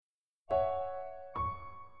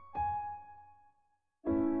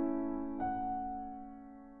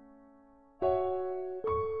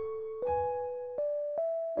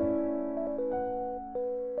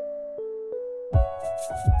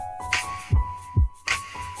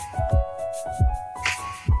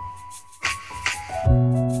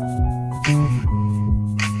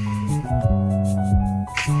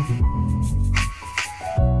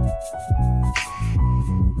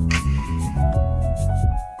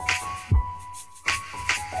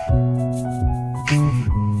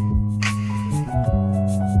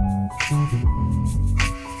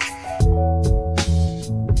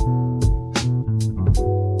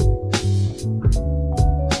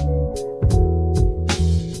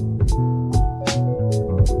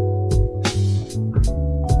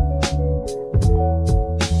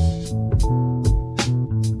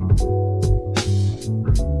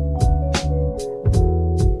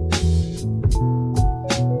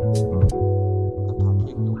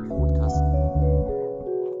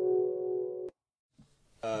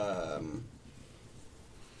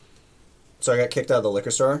So I got kicked out of the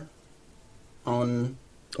liquor store on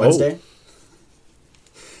Wednesday.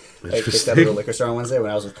 I got kicked out of the liquor store on Wednesday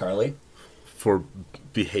when I was with Carly. For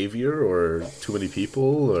behavior or too many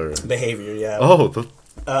people or behavior? Yeah. Oh,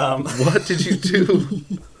 what did you do?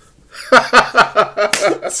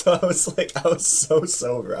 So I was so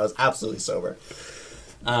sober. I was absolutely sober.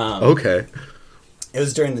 Okay. It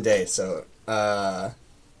was during the day, so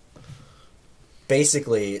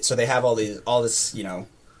basically, so they have all this,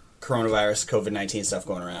 coronavirus, COVID-19 stuff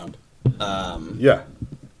going around. Yeah.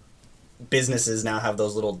 Businesses now have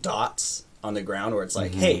those little dots on the ground where it's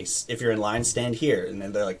like, hey, if you're in line, stand here. And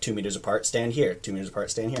then they're like 2 meters apart, stand here. 2 meters apart,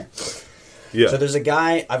 stand here. Yeah. So there's a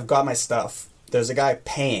guy, I've got my stuff. There's a guy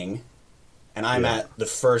paying, and I'm at the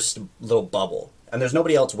first little bubble. And there's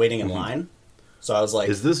nobody else waiting in line. So I was like...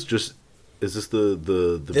 Is this the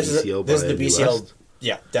BCL? This is the BCL,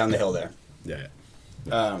 yeah, down the hill there. Yeah.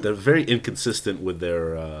 They're very inconsistent with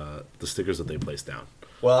their the stickers that they place down.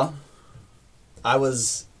 Well, I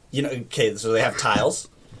was... okay, so they have tiles.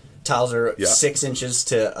 Tiles are 6 inches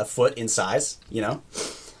to a foot in size,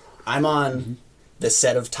 I'm on the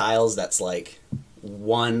set of tiles that's like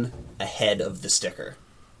one ahead of the sticker.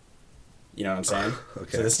 You know what I'm saying?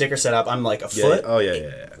 Okay. So the sticker set up, I'm like a foot. Oh,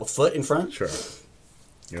 yeah. A foot in front. Sure.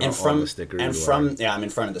 You're and not from on the sticker. And from I'm in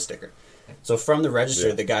front of the sticker. So from the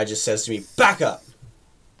register, the guy just says to me, "Back up."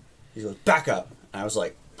 He goes, "Back up." And I was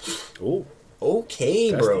like, "Oh,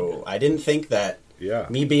 okay, bro." I didn't think that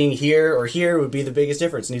me being here or here would be the biggest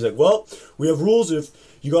difference. And he's like, "Well, we have rules. If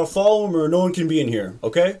you gotta follow them, or no one can be in here,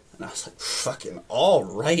 okay?" And I was like, "Fucking all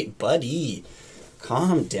right, buddy.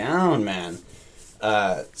 Calm down, man."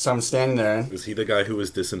 So I'm standing there. Is he the guy who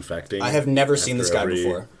was disinfecting? I have never seen this guy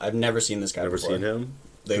before. I've never seen this guy before. Never seen him?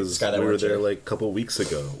 This guy that we were there like a couple weeks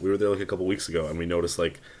ago. And we noticed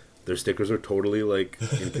like their stickers are totally like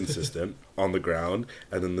inconsistent on the ground,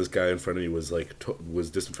 and then this guy in front of me was like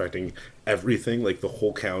was disinfecting everything, like the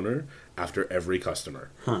whole counter after every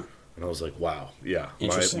customer. Huh. And I was like, wow, yeah,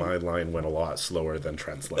 my line went a lot slower than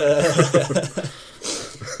Trent's line.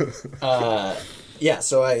 Yeah,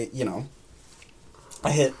 so I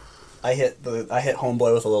hit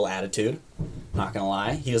homeboy with a little attitude. Not gonna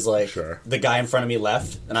lie, he was like, the guy in front of me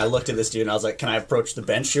left, and I looked at this dude and I was like, "Can I approach the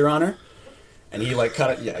bench, Your Honor?" And he like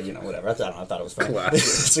cut it, whatever. I thought it was funny.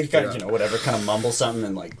 So he kind of, kind of mumble something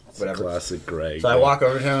and like whatever. Classic Greg. So I walk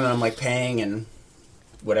over to him and I'm like paying and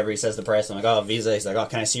whatever he says the price. I'm like, "Oh, Visa." He's like, "Oh,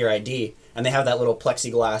 can I see your ID?" And they have that little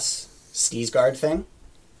plexiglass skis guard thing.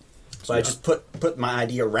 So I just put my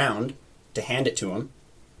ID around to hand it to him.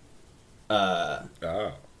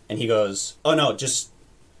 And he goes, "Oh no, just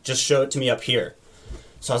show it to me up here."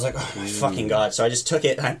 So I was like, "Oh my fucking god!" So I just took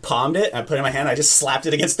it and I palmed it and I put it in my hand. And I just slapped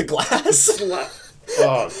it against the glass.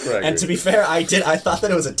 Oh, Gregory. And to be fair, I thought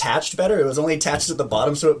that it was attached better. It was only attached at the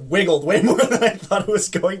bottom, so it wiggled way more than I thought it was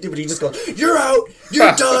going to. But he just goes, "You're out.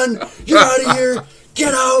 You're done. You're out of here.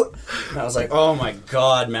 Get out." And I was like, "Oh my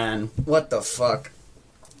god, man, what the fuck?"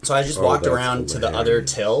 So I just walked around to the other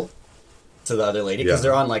till, to the other lady, because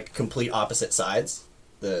they're on like complete opposite sides.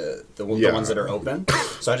 The ones that are open.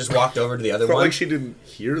 So I just walked over to the other one. Like she didn't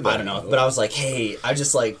hear that. I don't know, but I was like, "Hey, I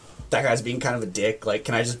just like that guy's being kind of a dick. Like,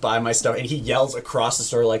 can I just buy my stuff?" And he yells across the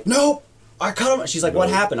store like, "Nope, I cut him." She's like, "What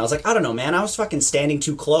happened?" I was like, "I don't know, man. I was fucking standing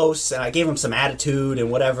too close, and I gave him some attitude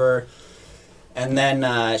and whatever." And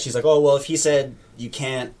then she's like, "Oh well, if he said you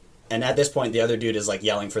can't," and at this point the other dude is like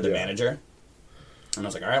yelling for the manager. And I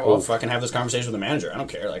was like, "All right, well, fucking have this conversation with the manager. I don't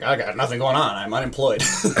care. Like, I got nothing going on. I'm unemployed."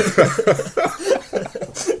 So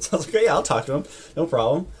I was like, "Yeah, I'll talk to him. No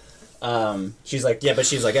problem." She's like, "Yeah," but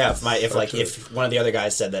she's like, "Yeah, if one of the other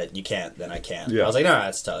guys said that you can't, then I can't." Yeah. I was like, "No,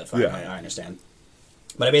 that's totally fine. Yeah. I understand."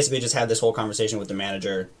 But I basically just had this whole conversation with the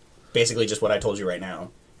manager, basically just what I told you right now.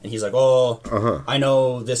 And he's like, "Oh, I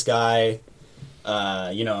know this guy.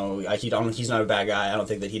 He's not a bad guy. I don't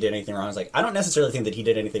think that he did anything wrong." I was like, "I don't necessarily think that he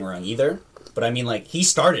did anything wrong either. But I mean, like, he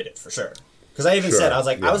started it for sure." Because I even said, I was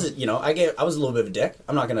like, I was a little bit of a dick.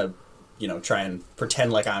 I'm not gonna, try and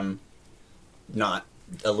pretend like I'm not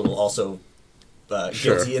a little also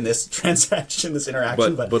guilty in this transaction, this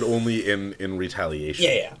interaction. But only in retaliation.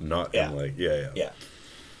 Yeah. Not in like, yeah.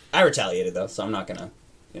 I retaliated though, so I'm not gonna.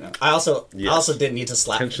 I also didn't need to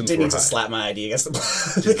slap my ID against the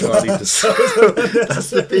That's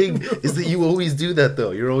the thing, is that you always do that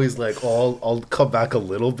though. You're always like, "Oh, I'll come back a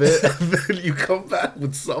little bit," and then you come back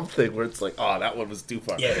with something where it's like, "Oh, that one was too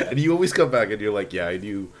far." Yeah. And you always come back and you're like, "Yeah, I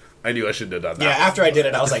knew I shouldn't have done that." Yeah, after I did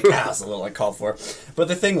it, I was like, "That's a little uncalled for." But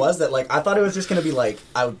the thing was that like I thought it was just gonna be like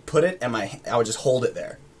I would put it and I would just hold it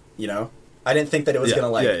there. I didn't think that it was gonna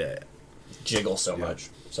like jiggle so much.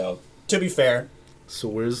 So to be fair. So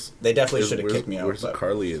where's They definitely should have kicked me out. Where's but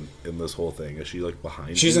Carly in this whole thing? Is she like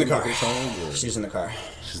behind? she's you in the car. or something, or- She's in the car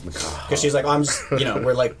She's in the car. because she's like, I'm just,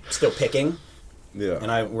 we're like still picking, Yeah.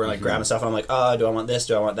 and we're like grabbing stuff. I'm like, do I want this?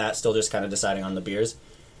 Do I want that? Still just kind of deciding on the beers,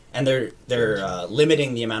 and they're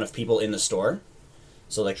limiting the amount of people in the store.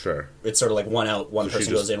 So like, Sure. it's sort of like one out, one So she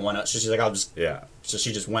person just- goes in, one out. So she's like, I'll just. Yeah. So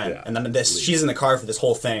she just went, Yeah. and then she's in the car for this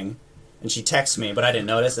whole thing, and she texts me, but I didn't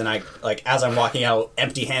notice. And I like as I'm walking out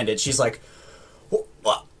empty-handed, she's like,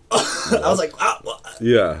 "What?" I was like, what?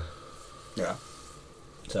 Yeah. Yeah.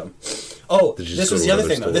 So, Did you this just was go the to other another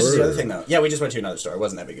thing though. This is the store, other or- thing though. Yeah, we just went to another store. It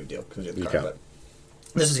wasn't that big of a deal because we had the car. Okay. But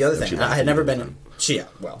this is the other And she thing. I laughed had at never you been. then.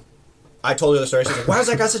 Well, I told her the story. She's like, "Why was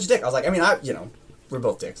that guy such a dick?" I was like, "I mean, we're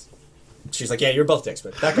both dicks." She's like, "Yeah, you're both dicks,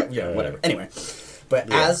 but that guy, whatever." Anyway, but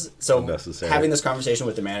Yeah. Unnecessary. having this conversation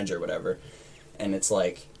with the manager, whatever, and it's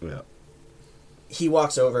like. Yeah. He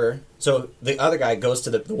walks over. So the other guy goes to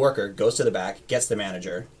the worker, goes to the back, gets the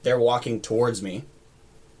manager. They're walking towards me,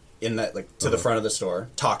 in that like to the front of the store,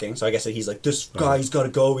 talking. So I guess that he's like, this guy, he's got to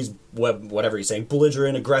go. He's whatever he's saying,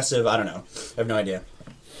 belligerent, aggressive. I don't know. I have no idea.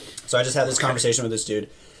 So I just had this conversation with this dude,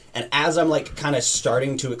 and as I'm like kind of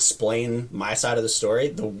starting to explain my side of the story,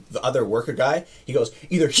 the other worker guy, he goes,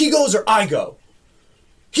 either he goes or I go.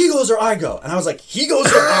 He goes or I go, and I was like, he goes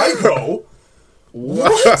or I go.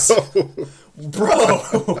 What? Bro,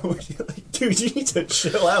 like, dude, you need to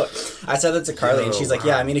chill out. I said that to Carly, and she's like,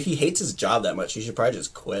 "Yeah, I mean, if he hates his job that much, he should probably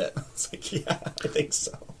just quit." I was like, "Yeah, I think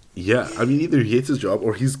so." Yeah, I mean, either he hates his job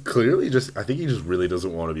or he's clearly just. I think he just really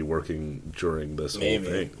doesn't want to be working during this Maybe.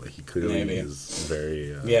 whole thing. Like he clearly Maybe. is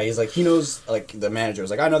very. Yeah, he's like, he knows. Like the manager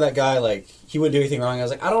was like, "I know that guy. Like he wouldn't do anything wrong." I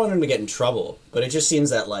was like, "I don't want him to get in trouble, but it just seems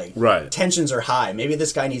that like Right. tensions are high. Maybe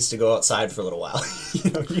this guy needs to go outside for a little while. You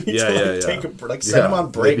need Yeah, to yeah, yeah. take a, like send him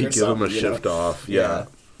on break Maybe or give something. him a shift off. Yeah.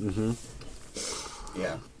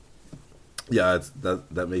 Yeah. Yeah, it's,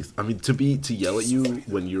 that makes. I mean, to yell at you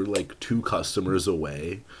when you're like 2 customers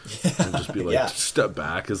away, and just be like, Yeah. step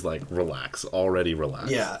back is like relax, already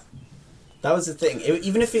relax. Yeah, that was the thing.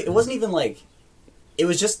 Even if it wasn't even like, it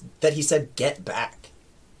was just that he said get back.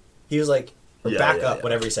 He was like, or Yeah, back yeah, up, yeah.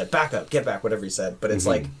 whatever he said, back up, get back, whatever he said. But it's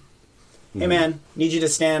like, hey man, need you to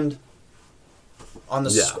stand on the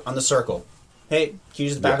Yeah. on the circle. Hey, can you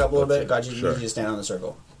just back Yeah, up a little that's bit? it. God, you Sure. need you to stand on the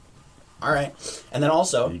circle. All right, and then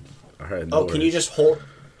also, All right. No can you worries.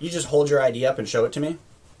 just hold your ID up and show it to me?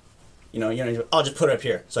 I'll just put it up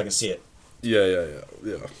here so I can see it. Yeah.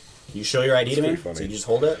 You show your ID to me, pretty funny. so you just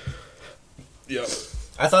hold it. Yeah.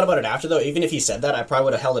 I thought about it after though. Even if he said that, I probably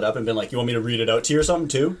would have held it up and been like, "You want me to read it out to you or something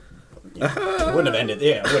too?" It wouldn't have ended.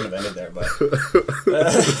 Yeah, it wouldn't have ended there. But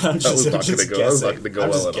I'm was not gonna go- that was not gonna go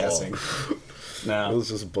well at all. all. It No. was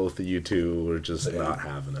just both of you two were just not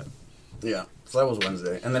having it. Yeah. So that was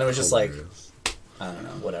Wednesday, and then it was just like, Hilarious. I don't know,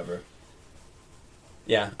 whatever.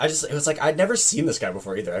 Yeah, it was like I'd never seen this guy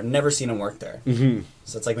before either. I've never seen him work there. Mm-hmm.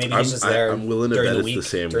 So it's like maybe he's just there I'm willing to during bet the it's week, the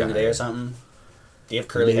same during the guy. day or something. Do you have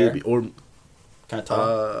curly Maybe, hair? or Kind of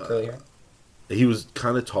tall, curly hair. he was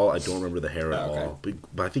kind of tall. I don't remember the hair at Oh, okay. all,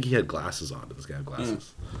 but I think he had glasses on. Did this guy have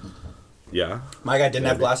glasses? Yeah. My guy didn't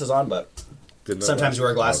have Maybe. glasses on, but Didn't have sometimes you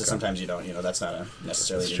wear glasses, Okay. sometimes you don't. That's not a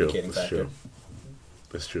necessarily It's true. indicating It's factor. true.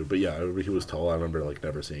 It's true. But yeah, I remember he was tall. I remember like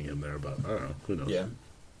never seeing him there, but I don't know. Who knows? Yeah.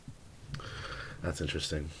 That's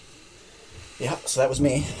interesting. Yeah, so that was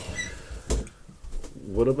me.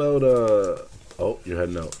 What about oh, you're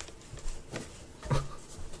heading out.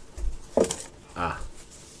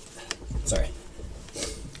 Sorry.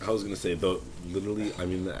 I was gonna say though, literally, I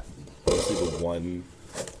mean that honestly the one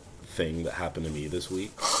thing that happened to me this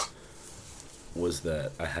week was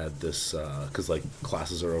that I had this because like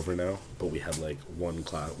classes are over now, but we had like one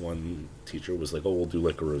teacher was like, oh, we'll do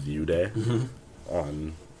like a review day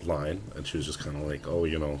online, and she was just kind of like,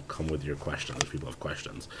 oh, come with your questions if people have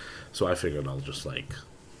questions. So I figured I'll just like,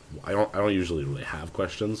 I don't usually really have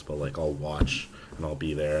questions, but like I'll watch and I'll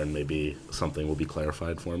be there and maybe something will be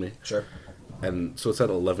clarified for me. Sure. And so it's at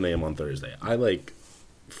 11 a.m. on Thursday. I like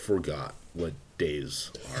forgot what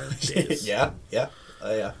days are days. Yeah. Yeah.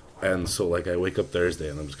 And so like I wake up Thursday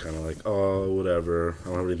and I'm just kind of like, oh, whatever. I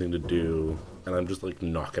don't have anything to do. And I'm just like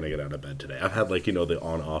not going to get out of bed today. I've had like, the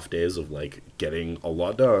on off days of like getting a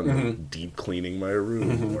lot done, deep cleaning my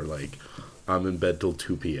room, or like I'm in bed till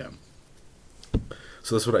 2 p.m.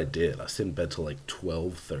 So that's what I did. I stayed in bed till like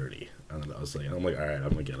 12:30. And then I'm like, all right, I'm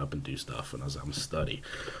going to get up and do stuff. And I'm going to study.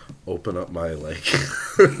 Open up my like,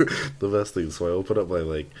 the best thing. So I open up my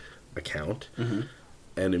like account.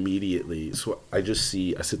 And immediately, so I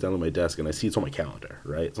sit down at my desk and I see it's on my calendar,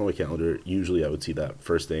 right? It's on my calendar. Usually I would see that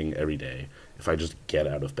first thing every day. if I just get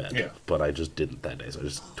out of bed. Yeah. But I just didn't that day, so I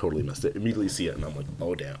just totally missed it. Immediately see it, and I'm like,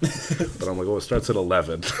 oh, damn. But I'm like, oh, it starts at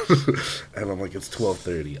 11. And I'm like, it's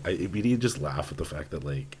 12:30. I immediately just laugh at the fact that,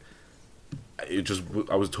 like,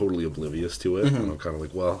 I was totally oblivious to it, and I'm kind of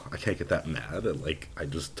like, well, I can't get that mad, and like, I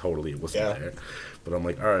just totally wasn't there. But I'm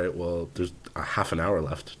like, all right, well, there's a half an hour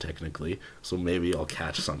left technically, so maybe I'll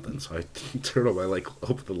catch something. So I turn on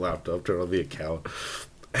open the laptop, turn on the account,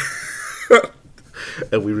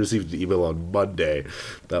 and we received an email on Monday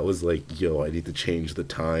that was like, yo, I need to change the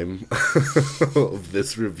time of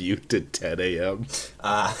this review to 10 a.m.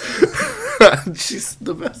 She's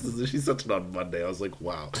the best. She sent it on Monday. I was like,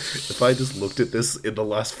 wow, if I just looked at this in the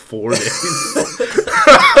last 4 days,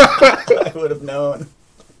 I would have known.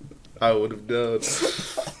 I would have known.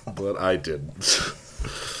 But I didn't.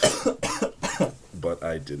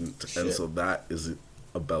 And so that is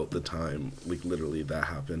about the time, like, literally that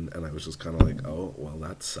happened, and I was just kind of like, oh, well,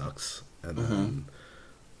 that sucks. And then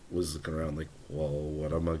was looking around like, well,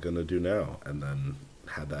 what am I going to do now? And then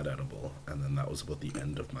had that edible, and then that was about the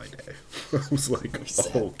end of my day. I was like,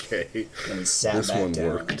 okay, this one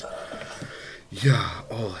worked. Yeah,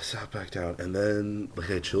 I sat back down, and then,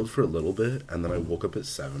 like, I chilled for a little bit, and then I woke up at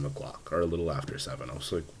 7 o'clock, or a little after 7. I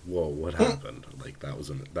was like, whoa, what happened? Like, that was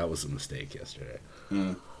a mistake yesterday.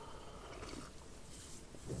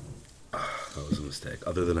 That was a mistake.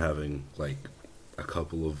 Other than having, like, a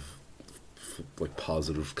couple of, like,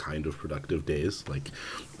 positive, kind of productive days. Like,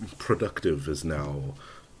 productive is now,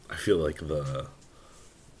 I feel like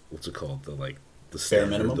what's it called? The standard,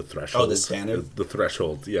 minimum? the threshold. Oh, the standard? The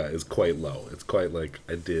threshold, yeah, is quite low. It's quite like,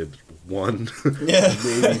 I did one, Yeah.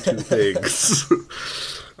 maybe 2 things.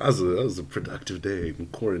 That was a productive day in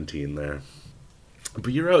quarantine there.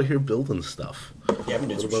 But you're out here building stuff. Yeah, I've been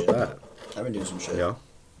doing some What shit. about that? I've been doing some shit. Yeah?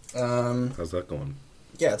 How's that going?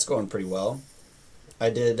 Yeah, it's going pretty well. I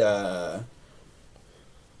did,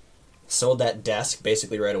 sold that desk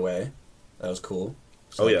basically right away. That was cool.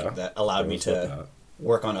 So, that allowed me to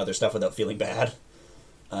work on other stuff without feeling bad.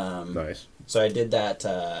 Nice. So I did that,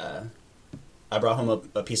 I brought home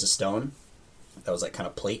a piece of stone that was like kind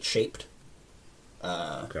of plate shaped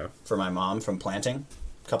for my mom from planting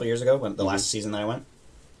a couple years ago, the last season that I went.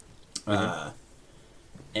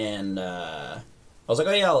 And I was like,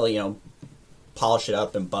 oh yeah, I'll, polish it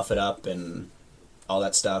up and buff it up and all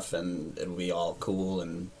that stuff, and it'll be all cool,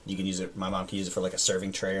 and you can use it, my mom can use it for like a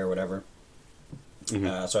serving tray or whatever.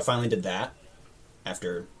 So I finally did that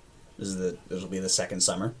after, this will be the second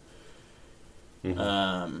summer. Did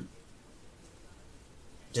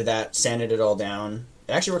that, sanded it all down.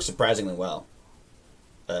 It actually worked surprisingly well.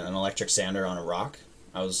 An electric sander on a rock.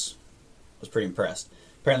 I was pretty impressed.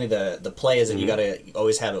 Apparently the play is that you gotta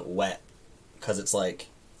always have it wet, because it's like,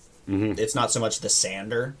 it's not so much the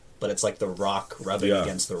sander, but it's like the rock rubbing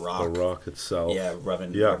against the rock. The rock itself. Yeah,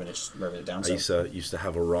 rubbing it down. I used to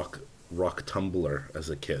have a rock tumbler as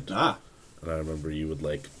a kid. And I remember you would,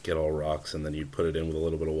 like, get all rocks, and then you'd put it in with a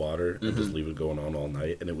little bit of water, and just leave it going on all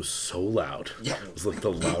night, and it was so loud. Yeah. It was, like,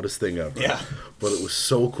 the loudest thing ever. Yeah. But it was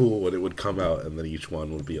so cool when it would come out, and then each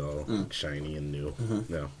one would be all shiny and new.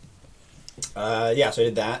 Yeah. So I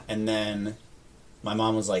did that, and then my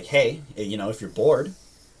mom was like, hey, if you're bored,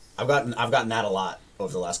 I've gotten that a lot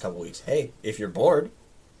over the last couple weeks. Hey, if you're bored,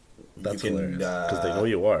 that's hilarious, because they know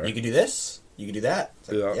you are. You can do this, you can do that.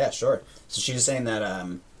 Like, yeah, sure. So she was saying that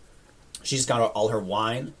she's got all her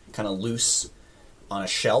wine kind of loose on a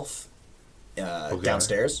shelf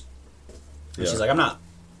downstairs. And she's like,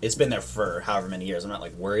 it's been there for however many years. I'm not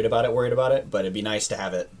like worried about it, but it'd be nice to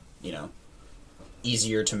have it,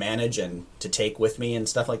 easier to manage and to take with me and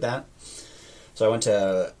stuff like that. So I went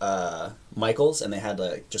to Michael's, and they had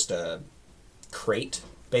just a crate,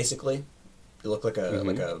 basically. It looked like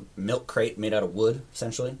a milk crate made out of wood,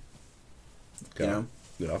 essentially. Okay.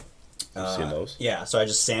 Yeah. I've seen those. Yeah, so I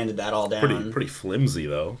just sanded that all down. Pretty flimsy,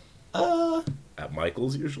 though. At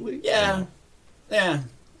Michael's, usually? Yeah. Yeah.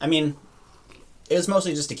 I mean, it was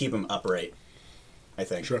mostly just to keep them upright, I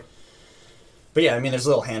think. Sure. But yeah, I mean, there's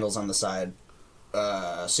little handles on the side.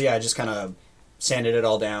 So yeah, I just kind of sanded it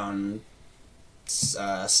all down,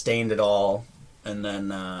 stained it all, and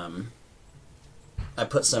then I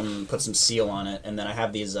put some seal on it, and then I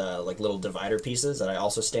have these little divider pieces that I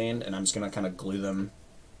also stained, and I'm just gonna kind of glue them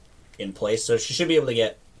in place. So she should be able to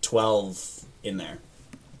get 12 in there.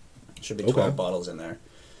 Should be 12 bottles in there.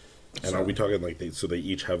 And are we talking like they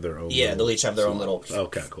each have their own? Yeah, they'll each have their own little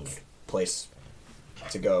cool place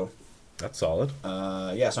to go. That's solid. So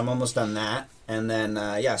I'm almost done that, and then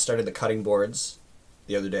I started the cutting boards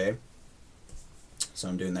the other day. So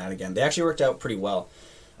I'm doing that again. They actually worked out pretty well.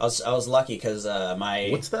 I was lucky because my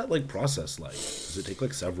what's that process like? Does it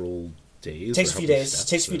take several days? Takes or a few how many days. steps,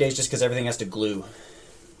 Takes a few or- days just because everything has to glue.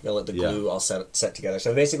 You gotta let the glue all set together.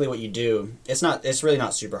 So basically, what you do, it's really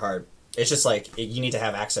not super hard. It's just like you need to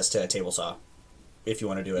have access to a table saw if you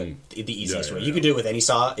want to do it the easiest way. You can do it with any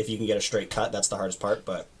saw if you can get a straight cut. That's the hardest part,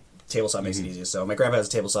 but table saw makes it easiest. So my grandpa has a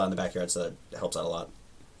table saw in the backyard, so that helps out a lot.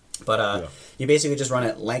 But you basically just run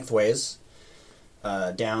it lengthways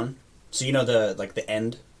down. So you know the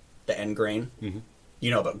end grain. Mm-hmm. You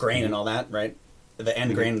know about grain and all that, right? The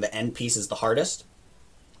end grain, the end piece is the hardest.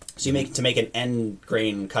 So you make an end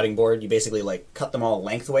grain cutting board. You basically like cut them all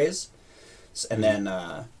lengthways, and then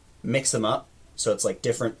mix them up. So it's like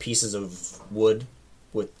different pieces of wood,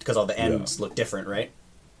 because all the ends look different, right?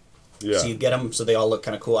 Yeah. So you get them so they all look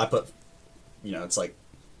kind of cool. I put, it's like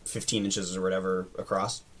 15 inches or whatever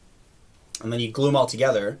across, and then you glue them all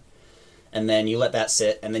together, and then you let that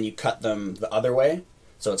sit, and then you cut them the other way.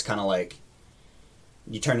 So it's kind of like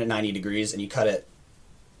you turn it 90 degrees and you cut it.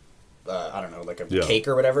 I don't know, like a cake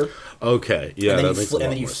or whatever. Okay, yeah, and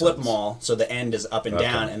then you flip them all so the end is up and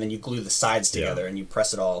down, and then you glue the sides together and you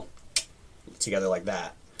press it all together like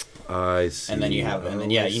that. I see. And then you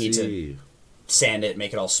need to sand it,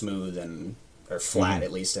 make it all smooth or flat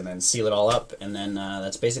at least, and then seal it all up, and then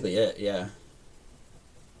that's basically it. Yeah,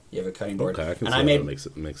 you have a cutting board. Okay, I can see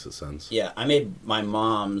that makes sense. Yeah, I made my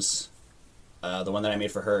mom's, the one that I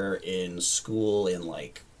made for her in school in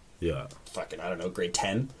fucking I don't know, grade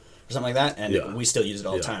 10. Or something like that, and we still use it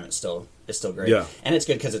all the time. It's still great, and it's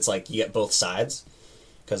good because it's like you get both sides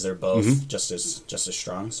because they're both just as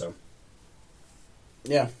strong. So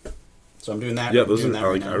so I'm doing that. Yeah, I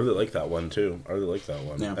really like that one too. I really like that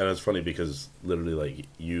one, and it's funny because literally like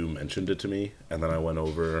you mentioned it to me, and then I went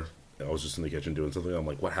over. I was just in the kitchen doing something. I'm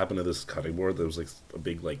like, what happened to this cutting board? There was like a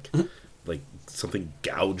big like something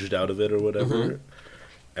gouged out of it or whatever. Mm-hmm.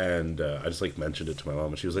 And I just like mentioned it to my mom,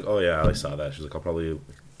 and she was like, "Oh yeah, I saw that." She's like, "I'll probably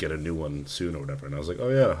get a new one soon or whatever." And I was like, "Oh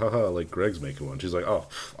yeah, haha, like Greg's making one." She's like, "Oh,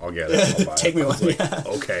 I'll get it. I'll buy Take me one." Like,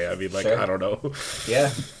 okay, I mean, like sure. I don't know.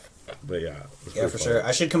 Yeah. But yeah. Yeah, for sure.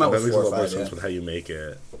 I should come out with 4 or 5. That makes a lot more sense with how you make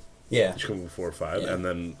it. Yeah. You should come up with 4 or 5, and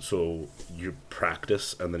then so you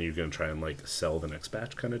practice, and then you're gonna try and like sell the next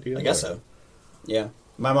batch, kind of deal. I guess so. Yeah.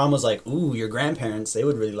 My mom was like, "Ooh, your grandparents, they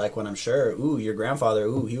would really like one, I'm sure. Ooh, your grandfather,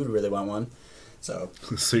 he would really want one." So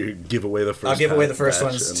you give away the first. I'll give away the first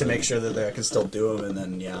ones to make sure that I can still do them, and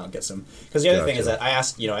then I'll get some. Because the other thing is that I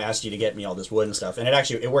asked you to get me all this wood and stuff, and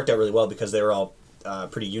it worked out really well because they were all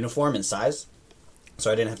pretty uniform in size,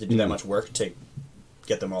 so I didn't have to do that much work to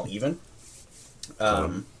get them all even.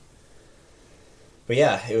 But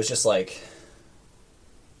yeah, it was just like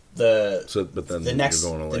the next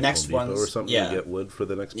you're going to, like, next Home Depot ones or something to get wood for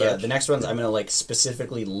the next batch? Yeah, the next ones I'm gonna like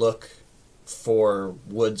specifically look for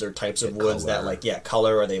woods or types of woods that like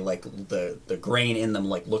color, or they like the grain in them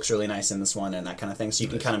like looks really nice in this one and that kind of thing, so you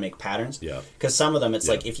can kind of make patterns. Yeah, because some of them it's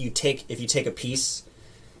like if you take a piece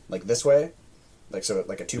like this way, like so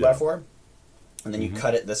like a 2x4, and then you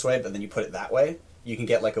cut it this way but then you put it that way, you can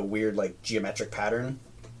get like a weird like geometric pattern,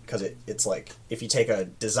 because it's like if you take a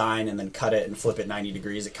design and then cut it and flip it 90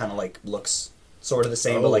 degrees, it kind of like looks sort of the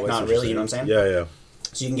same but like not really, you know what I'm saying? Yeah.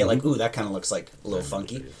 So you can get like, ooh, that kind of looks like a little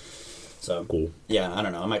funky. So cool. Yeah, I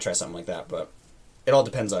don't know. I might try something like that, but it all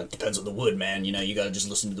depends on the wood, man. You gotta just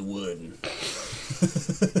listen to the wood. And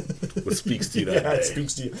what speaks to you that day. It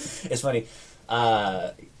speaks to you. It's funny.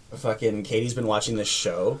 Fucking Katie's been watching this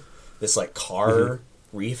show, this like car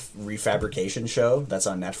refabrication show that's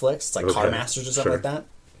on Netflix. It's like Car Masters or something like that.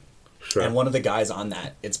 Sure. And one of the guys on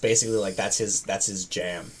that, it's basically like that's his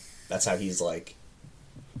jam. That's how he's like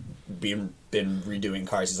been redoing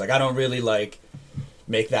cars. He's like, I don't really like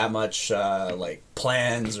make that much like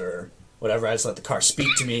plans or whatever. I just let the car speak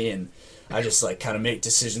to me, and I just like kind of make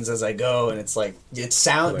decisions as I go. And it's like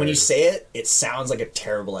when you say it sounds like a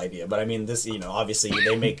terrible idea. But I mean, this obviously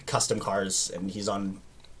they make custom cars, and he's on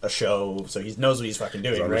a show, so he knows what he's fucking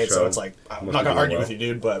doing, right? So it's like I'm not gonna argue with you,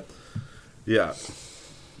 dude. But yeah,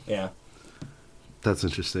 that's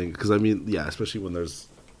interesting because I mean, especially when there's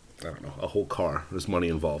I don't know, a whole car. There's money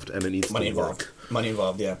involved, and it needs to work. Money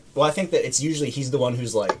involved, yeah. Well, I think that it's usually he's the one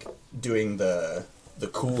who's like doing the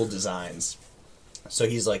cool designs. So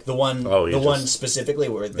he's like the one, one specifically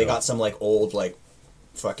where they got some like old like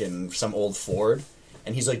fucking some old Ford,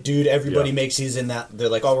 and he's like, dude, everybody makes these in that. They're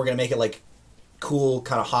like, oh, we're gonna make it like cool,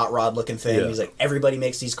 kind of hot rod looking thing. Yeah. He's like, everybody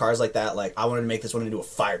makes these cars like that. Like, I wanted to make this one into a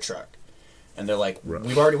fire truck, and they're like,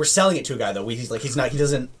 we're selling it to a guy though. He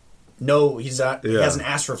doesn't. No, he hasn't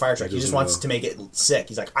asked for a fire truck. He just wants to make it sick.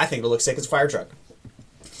 He's like, I think it'll look sick as a fire truck.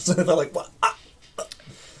 So they're like, what?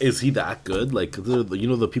 Is he that good? Like,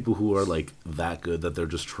 the people who are like that good that they're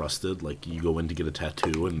just trusted. Like, you go in to get a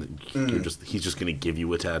tattoo, and he's just gonna give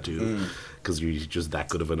you a tattoo because you're just that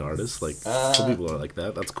good of an artist. Like, some people are like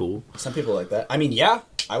that. That's cool. Some people like that. I mean, yeah,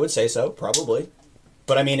 I would say so, probably.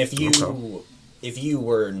 But I mean, if you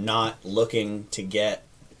were not looking to get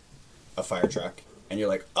a fire truck, and you're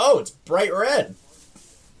like, oh, it's bright red.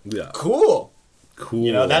 Yeah. Cool.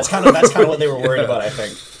 Cool. That's kind of what they were worried about, I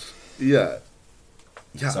think. Yeah.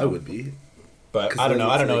 Yeah, I would be. But I don't know.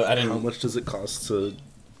 How much does it cost to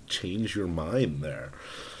change your mind there?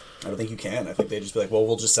 I don't think you can. I think they'd just be like, well,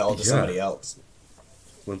 we'll just sell it to somebody else.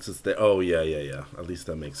 Once it's there. Oh, yeah. At least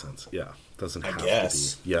that makes sense. Yeah. Doesn't have to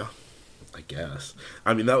be. Yeah. I guess.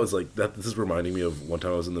 I mean, that was like that. This is reminding me of one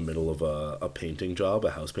time I was in the middle of a painting job,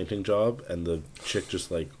 a house painting job, and the chick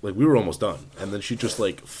just like we were almost done, and then she just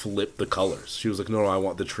like flipped the colors. She was like, "No, I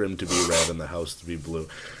want the trim to be red and the house to be blue."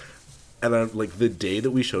 And I, like the day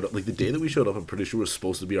that we showed up, I'm pretty sure was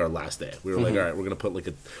supposed to be our last day. We were like, all right, we're gonna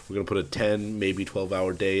put a 10, maybe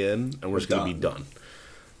 12-hour day in, and we're just gonna be done.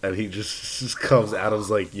 And he just comes out. I was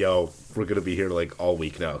like, yo, we're gonna be here like all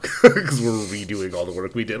week now because we're redoing all the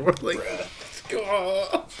work we did. We're like, let's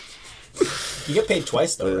go. You get paid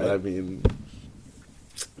twice though, right? I mean,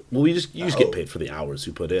 well, you just get paid for the hours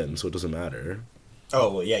you put in, so it doesn't matter.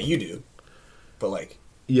 Oh well, yeah, you do. But like,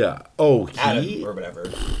 yeah. Oh, Adam or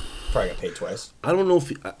whatever. Probably got paid twice. I don't know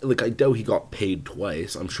if I doubt he got paid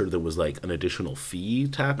twice. I'm sure there was like an additional fee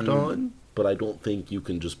tacked on, but I don't think you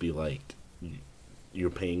can just be like you're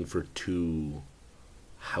paying for 2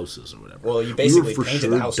 houses or whatever. Well, you basically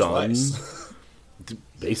painted the house twice.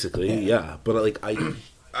 Basically, yeah. But like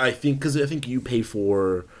I think you're paying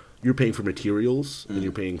for materials and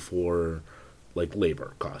you're paying for like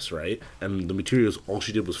labor costs, right? And the materials, all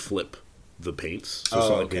she did was flip the paints, so it's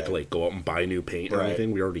not like we had to like go out and buy new paint or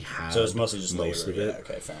anything. We already had. So it's mostly just most labor. of it. Yeah,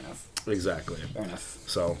 okay, fair enough. Exactly. Fair enough.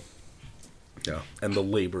 So, yeah, and the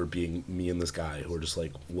labor being me and this guy who are just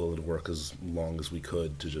like willing to work as long as we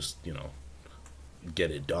could to just get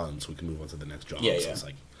it done so we can move on to the next job. Yeah, so it's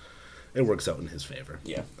like it works out in his favor.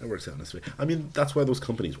 Yeah, it works out in his favor. I mean, that's why those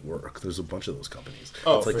companies work. There's a bunch of those companies.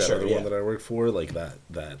 Oh, it's like for that sure, other one that I worked for, like that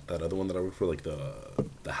other one that I worked for, like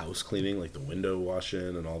the house cleaning, like the window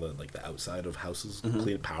washing and all the like the outside of houses,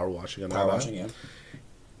 clean power washing and all that.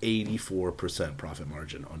 84% profit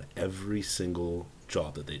margin on every single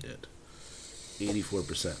job that they did.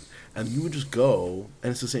 84%. And you would just go,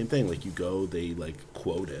 and it's the same thing. Like you go, they like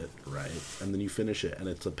quote it, right, and then you finish it, and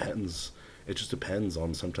it depends. It just depends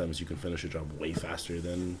on, sometimes you can finish a job way faster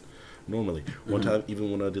than normally. One time,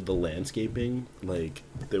 even when I did the landscaping, like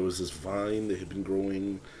there was this vine that had been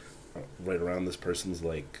growing right around this person's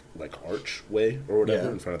like archway or whatever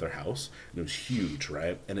in front of their house, and it was huge,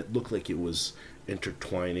 right? And it looked like it was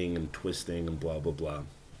intertwining and twisting and blah blah blah.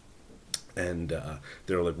 And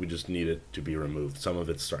they were like, we just need it to be removed. Some of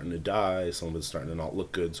it's starting to die, some of it's starting to not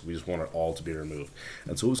look good, so we just want it all to be removed.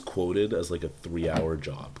 And so it was quoted as like a 3-hour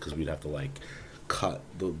job, because we'd have to like cut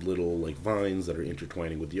the little like vines that are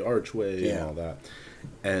intertwining with the archway and all that.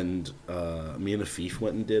 And me and Afif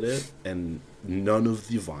went and did it, and none of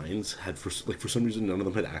the vines had, for some reason, none of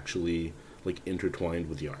them had actually like intertwined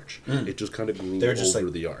with the arch. It just kind of grew over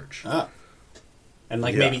the arch. And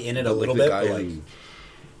like maybe in it a little bit,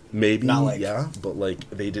 maybe, not like, but like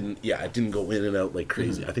they didn't. Yeah, it didn't go in and out like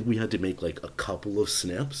crazy. I think we had to make like a couple of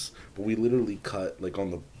snips, but we literally cut like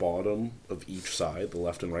on the bottom of each side, the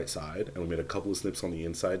left and right side, and we made a couple of snips on the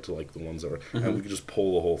inside to like the ones that were, and we could just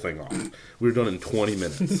pull the whole thing off. We were done in 20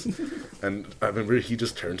 minutes, and I remember he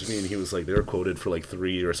just turned to me and he was like, "They were quoted for like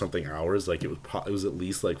 3 or something hours. Like it was at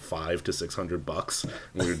least like $500 to $600,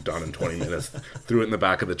 and we were done in 20 minutes. Threw it in the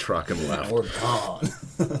back of the truck and left. We're gone.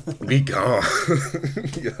 We gone."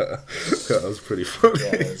 Yeah. That was pretty funny.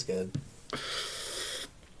 Yeah, that was good.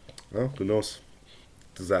 Well, who knows?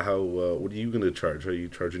 Is that how? What are you going to charge? Are you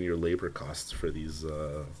charging your labor costs for these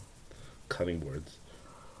cutting boards?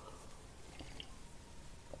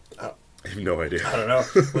 I have no idea. I don't know.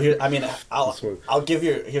 Well, I mean, I'll give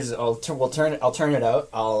you. I'll turn it out.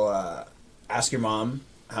 I'll ask your mom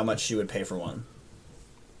how much she would pay for one,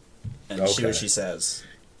 and see what she says.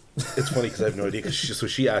 It's funny because I have no idea. So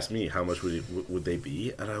she asked me how much would they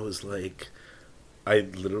be, and I was like, I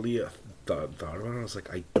literally thought about it. I was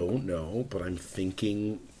like, I don't know, but I'm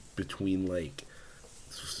thinking between like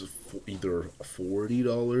either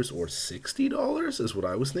 $40 or $60 is what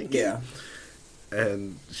I was thinking. Yeah.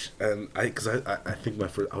 And I think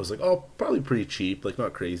I was like, oh, probably pretty cheap, like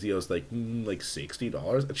not crazy. I was like, like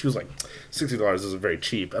 $60, and she was like, $60 isn't very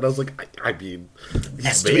cheap, and I was like, I mean,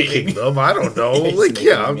 he's making them. I don't know, like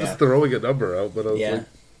I'm just throwing a number out, but I was like,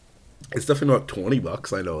 It's definitely not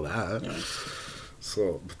 $20. I know that. Yeah.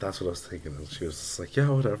 So, but that's what I was thinking. And she was just like, yeah,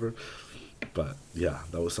 whatever. But yeah,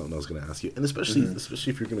 that was something I was going to ask you. And especially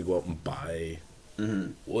if you're going to go out and buy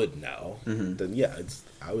wood now, then yeah,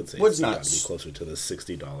 I would say Wood's it's not got to be closer to the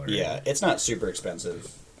 $60. Yeah, it's not super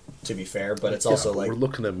expensive, to be fair, but it's Yeah, also but like we're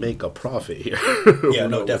looking to make a profit here. yeah, We're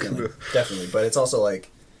no, not definitely, looking to- definitely. But it's also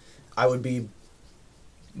like I would be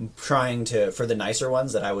trying to for the nicer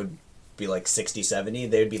ones that I would be like 60, 70.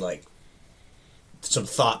 They'd be like some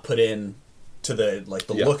thought put in to the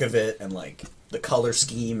Yeah. look of it and like the color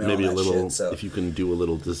scheme and Maybe all a that little, shit. So if you can do a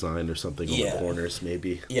little design or something on Yeah. the corners,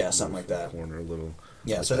 maybe. Yeah, something like that. Corner, a little.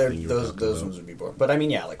 yeah, like so that they're thing you were those talking about. ones would be boring. But I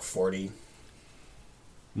mean, yeah, like 40.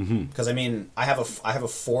 Because I mean, I have a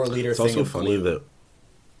 4-liter It's thing also of funny glue, that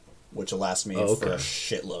which will last me Oh, for okay. a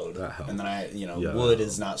shitload. That helps. And then Yeah. wood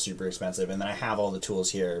is not super expensive, and then I have all the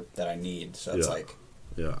tools here that I need. So it's Yeah. like,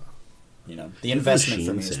 yeah. the investment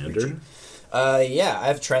for me Machine is sander? pretty cheap. Yeah, I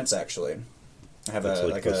have Trent's actually. I have That's a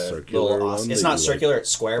like like the a circular little. one It's that not you, like- circular; it's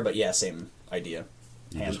square, but yeah, same idea.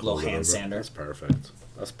 You Hand, just little hold it hand over. sander. That's perfect.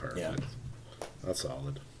 That's perfect. Yeah. That's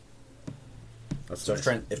solid. That's So nice.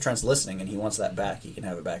 if Trent's listening and he wants that back, he can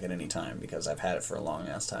have it back at any time because I've had it for a long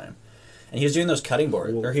ass time. And he was doing those cutting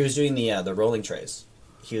board, Well- or he was doing the rolling trays.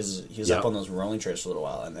 He was Yeah. up on those rolling trays for a little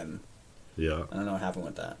while, and then Yeah. I don't know what happened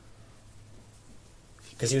with that.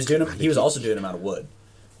 Because he was doing them, he was also doing them out of wood,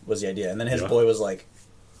 was the idea. And then his Yeah. boy was like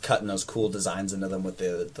cutting those cool designs into them with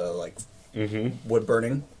the like Mm-hmm. wood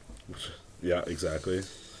burning. Yeah, exactly.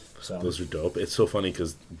 So Those are dope. It's so funny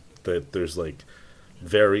because there's like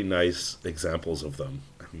very nice examples of them,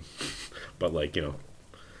 but like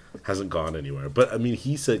hasn't gone anywhere. But I mean,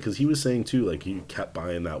 he said because he was saying too, like he kept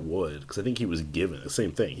buying that wood because I think he was given the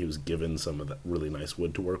same thing. He was given some of that really nice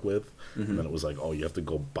wood to work with, and then it was like, oh, you have to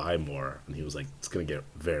go buy more, and he was like, it's gonna get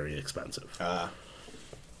very expensive.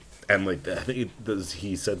 And like I think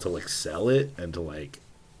he said to like sell it and to like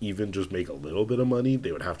even just make a little bit of money,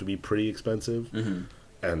 they would have to be pretty expensive.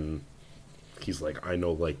 And he's like, I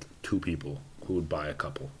know like 2 people who would buy a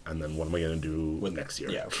couple, and then what am I gonna do With- next year?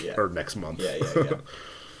 yeah. Or next month? yeah,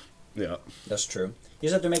 Yeah. that's true. You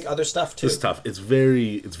just have to make other stuff too. It's tough. It's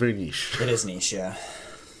very niche. It is niche, yeah.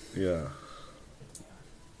 Yeah.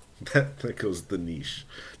 That goes the niche.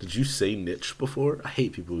 Did you say niche before? I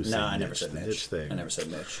hate people who say No, niche. I never said The niche. thing. I never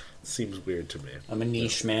said niche. Seems weird to me. I'm a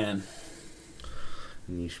niche man.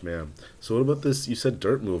 Niche man. So what about this? You said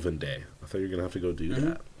dirt moving day. I thought you were gonna have to go do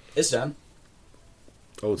that. It's done.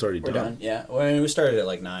 Oh, it's already We're done. done. Yeah. Well, we started at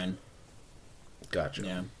like 9. Gotcha.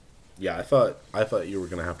 Yeah. Yeah, I thought you were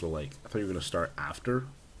gonna have to like. I thought you were gonna start after.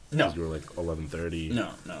 No. 'Cause you were like 11:30.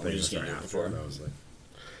 No, we just gonna can't do it start before. And I was like,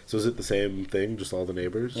 so is it the same thing? Just all the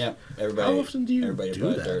neighbors? Yeah. Everybody. How often do you everybody do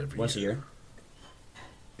put that dirt every once year? a year.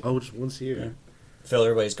 Oh, just once a year. Yeah. Fill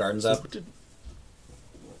everybody's gardens So up.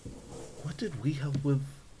 what did we help with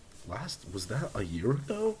last? Was that a year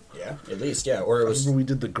ago? Yeah, at least, yeah. Or it I was, remember we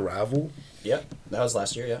did the gravel. yeah, that was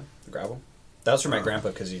last year, yeah. The gravel. That was for my grandpa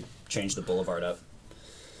because he changed the boulevard up.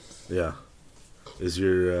 Yeah. Is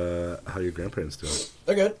your how your grandparents doing?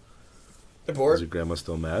 They're good. They're Is bored. your grandma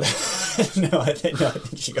still mad? no, I think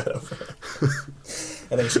she got over it.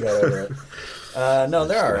 I think she got over it. No,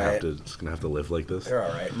 they're all right. Just gonna have to live like this. They're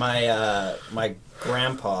all right. My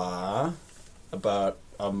grandpa, about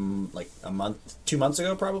like a month, 2 months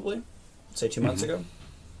ago, probably, I'd say 2 months ago,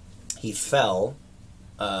 he fell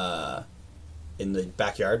in the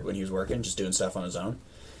backyard when he was working, just doing stuff on his own.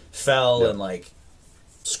 Fell Yeah. and like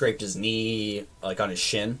scraped his knee, like on his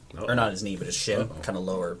shin, or not his knee, but his shin, kind of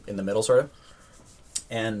lower in the middle, sort of,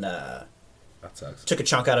 and That sucks. took a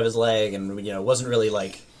chunk out of his leg, and wasn't really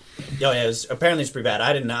like, yeah, it was apparently it's pretty bad.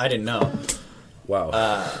 I didn't know.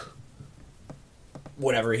 Wow.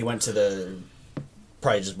 Whatever, he went to the,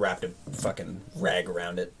 probably just wrapped a fucking rag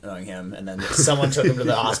around it, knowing him, and then someone took him to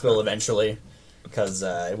the hospital eventually because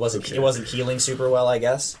it wasn't healing super well, I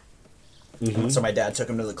guess. So my dad took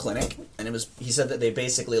him to the clinic, and he said that they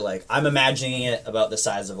basically, like, I'm imagining it about the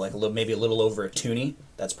size of like maybe a little over a toonie.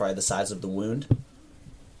 That's probably the size of the wound,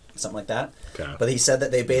 something like that. Okay. But he said that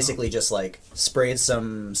they basically just like sprayed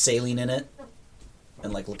some saline in it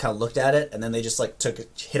and like kind of looked at it, and then they just like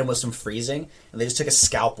hit him with some freezing, and they just took a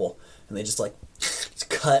scalpel and they just like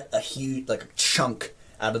cut a huge like a chunk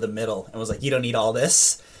out of the middle, and was like, you don't need all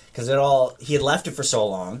this, because he had left it for so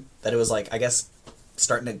long that it was like, I guess,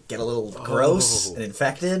 starting to get a little gross and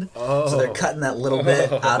infected. So they're cutting that little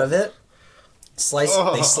bit out of it. They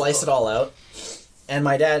slice it all out. And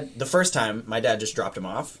my dad, the first time, my dad just dropped him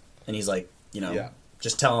off, and he's like, Yeah.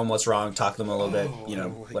 just tell him what's wrong, talk to them a little bit,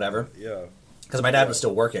 whatever. because my dad was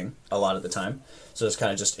still working a lot of the time, so it's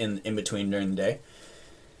kind of just in between during the day.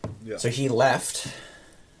 Yeah. So he left,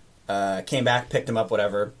 came back, picked him up,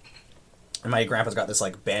 whatever. And my grandpa's got this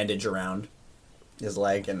like bandage around his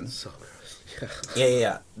leg, and So gross.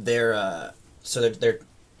 yeah.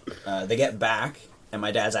 They get back, and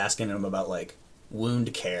my dad's asking him about like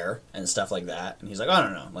wound care and stuff like that, and he's like, I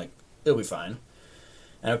don't know, like it'll be fine.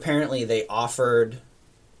 And apparently they offered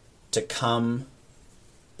to come,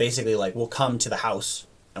 basically like we'll come to the house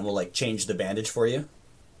and we'll like change the bandage for you.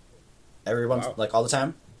 Everyone like all the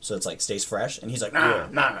time, so it's like stays fresh. And he's like, nah,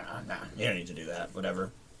 you don't need to do that,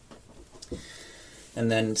 whatever.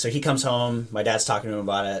 And then so he comes home. My dad's talking to him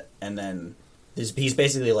about it, and then he's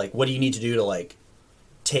basically like, what do you need to do to like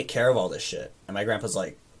take care of all this shit? And my grandpa's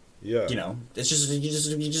like, Yeah. you know, it's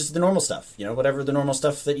just the normal stuff, you know, whatever the normal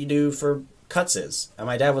stuff that you do for cuts is. And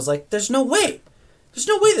my dad was like, there's no way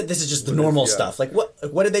that this is just the normal stuff. Like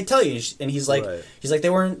what did they tell you? And he's like, they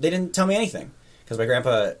didn't tell me anything, because my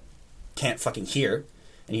grandpa can't fucking hear,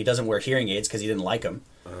 and he doesn't wear hearing aids because he didn't like them.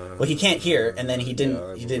 Well, he can't hear, and then he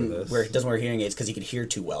doesn't wear hearing aids because he could hear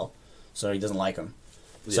too well, so he doesn't like them.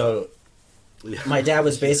 Yeah. So my dad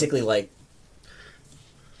was basically like,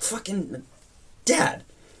 fucking Dad,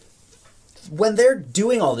 when they're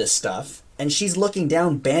doing all this stuff and she's looking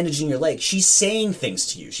down bandaging your leg, she's saying things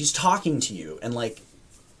to you, she's talking to you, and like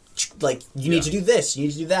you need to do this, you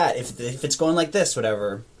need to do that, if it's going like this,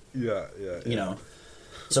 whatever. Yeah. You know.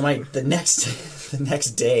 So the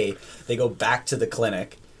next day they go back to the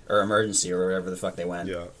clinic or emergency or wherever the fuck they went.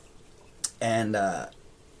 Yeah. And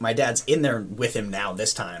my dad's in there with him now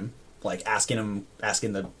this time, like asking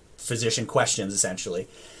the physician questions essentially.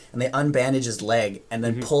 And they unbandage his leg and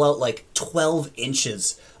then pull out like 12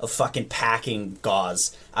 inches of fucking packing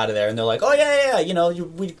gauze out of there. And they're like, oh yeah, you know,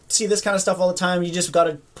 we see this kind of stuff all the time. You just got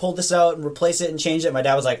to pull this out and replace it and change it. My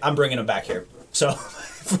dad was like, I'm bringing him back here. So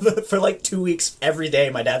for like 2 weeks, every day,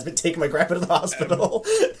 my dad's been taking my grandpa to the hospital.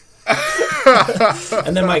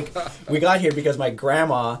 And then we got here because my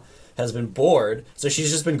grandma has been bored, so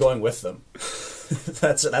she's just been going with them.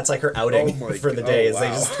 That's like her outing for the day.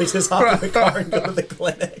 They just hop in the car and go to the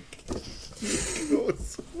clinic.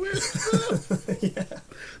 Yeah.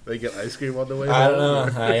 They get ice cream on the way. I don't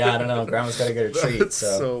know. I don't know. Grandma's got to get her treat. That's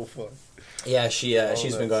so fun. Yeah,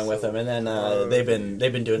 she's been going with them, and then they've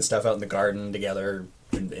been doing stuff out in the garden together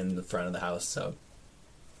in the front of the house. So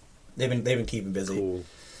they've been keeping busy. Cool.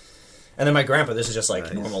 And then my grandpa, this is just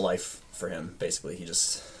like normal life for him. Basically, he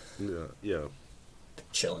just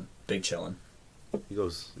chilling, big chilling. He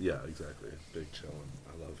goes, yeah, exactly, big chilling.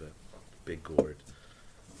 I love it. Big gourd.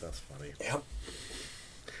 That's funny. Yep.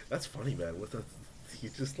 That's funny, man.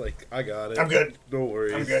 He's just like, I got it. I'm good. No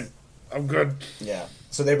worries. I'm good. Yeah.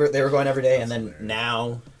 So they were going every day, That's and then hilarious.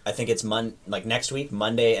 now I think it's next week,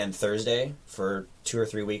 Monday and Thursday for 2 or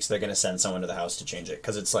 3 weeks. They're gonna send someone to the house to change it,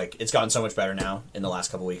 because it's like it's gotten so much better now in the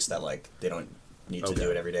last couple weeks that like they don't need to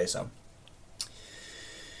do it every day. So.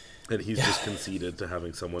 And he's just conceded to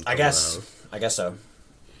having someone come I to the house. guess so.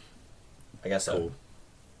 Cool.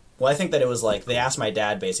 Well, I think that it was like they asked my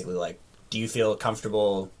dad basically like, do you feel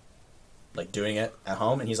comfortable like doing it at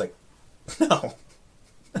home? And he's like, no,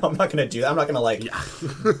 I'm not gonna do that. I'm not gonna like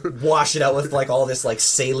wash it out with like all this like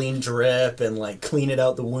saline drip and like clean it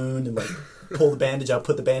out the wound and like pull the bandage out,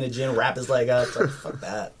 put the bandage in, wrap his leg up. It's like, fuck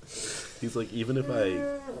that. He's like, even if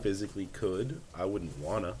I physically could, I wouldn't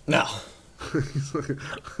wanna. No. He's like,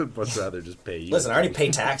 I'd much rather just pay you. Listen, I already pay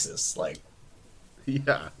taxes. Like,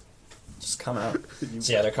 Yeah. just come out.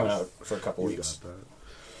 So yeah, they're coming out for a couple You weeks. got that.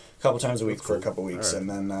 A couple times a week That's for a cool. couple weeks, All right.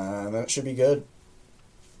 and then it should be good.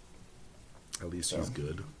 At least he's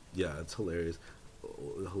good. Yeah, it's hilarious.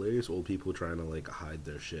 Hilarious old people trying to like hide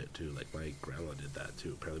their shit too. Like my grandma did that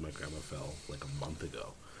too. Apparently my grandma fell like a month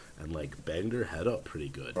ago and like banged her head up pretty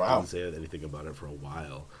good. Wow. Didn't say anything about it for a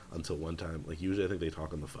while until one time. Like usually I think they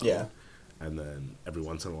talk on the phone. Yeah. And then every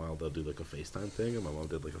once in a while they'll do like a FaceTime thing, and my mom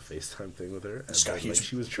did like a FaceTime thing with her. And Just got then, huge like,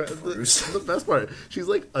 she was trying. bruise. The best part, she's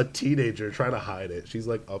like a teenager trying to hide it. She's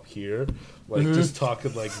like up here, like just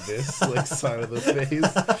talking like this, like side of the face,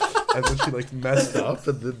 and then she like messed up,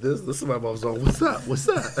 and then this is my mom's all, what's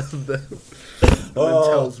that? And then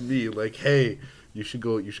tells me like, hey, you should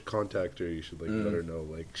contact her. You should like let her know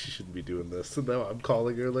like she shouldn't be doing this. And now I'm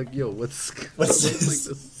calling her like, yo, what's What's like, this? this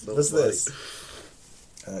is so What's funny. this?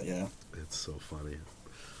 Yeah. It's so funny.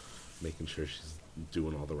 Making sure she's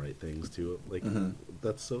doing all the right things too. Like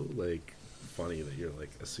that's so like funny that you're like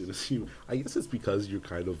as soon as you. I guess it's because you're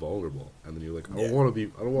kind of vulnerable, and then you're like, I don't want to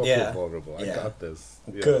feel vulnerable. I got this.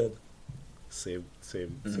 Yeah. Good. Same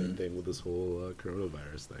thing with this whole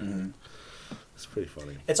coronavirus thing. It's pretty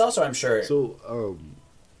funny. It's also, I'm sure. So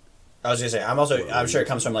I was gonna say, I'm sure it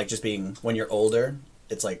comes from like just being when you're older.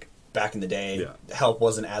 It's like back in the day, Yeah. help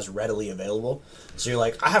wasn't as readily available. So you're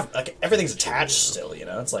like, I have like everything's attached still, you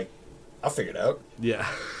know. It's like I'll figure it out. Yeah.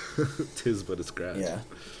 Tis but a scratch. Yeah.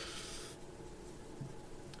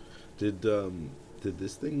 Did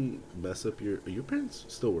this thing mess up your? Are your parents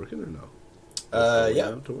still working or no? Yeah.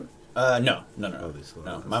 Out to work? No. Oh, they still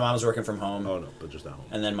No. have My mom's working from home. Oh no, but just at home.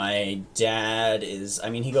 And then my dad is, I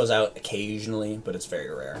mean, he goes out occasionally, but it's very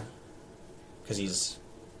rare. Because he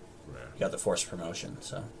got the forced promotion,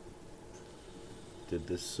 so. Did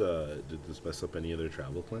this mess up any other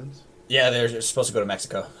travel plans? Yeah, they're supposed to go to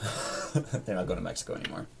Mexico. They're not going to Mexico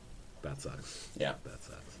anymore. That sucks. Yeah. That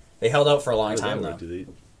sucks. They held out for a long How did time, that though. work? Do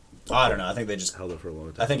they Oh, I don't know. I think they just, held it for a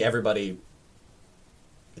long time? I think everybody,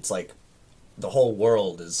 it's like, the whole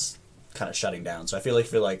world is kind of shutting down. So I feel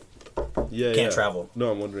like can't travel.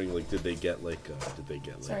 No, I'm wondering, like, did they get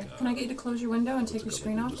Sorry, can I get you to close your window and take your it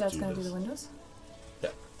screen called? off? Just Dad's gonna do this. the windows. Yeah.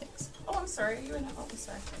 Thanks. Oh, I'm sorry. Are you in? Oh,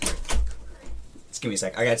 sorry. Just give me a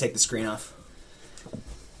sec. I gotta take the screen off.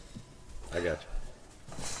 I got you.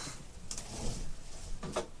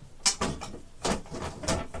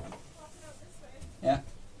 Yeah.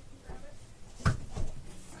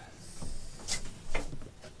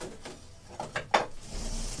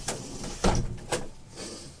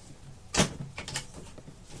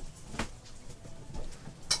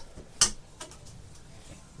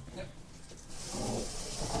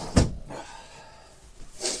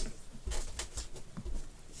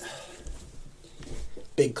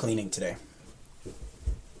 Big cleaning today.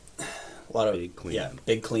 A lot of Big clean. Yeah,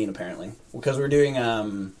 big clean apparently. Because we're doing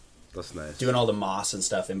That's nice. doing all the moss and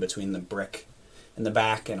stuff in between the brick in the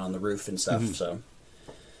back and on the roof and stuff. Mm-hmm. So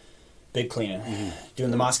big cleaning.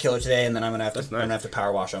 Doing the moss killer today, and then I'm gonna have to That's I'm gonna nice. have to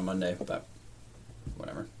power wash on Monday. But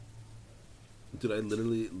whatever. Dude, I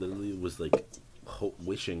literally was like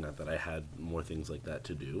wishing that I had more things like that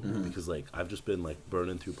to do because like I've just been like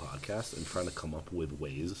burning through podcasts and trying to come up with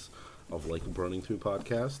ways of like burning through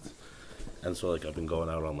podcasts. And so like I've been going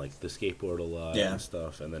out on like the skateboard a lot Yeah. and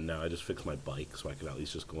stuff, and then now I just fixed my bike so I can at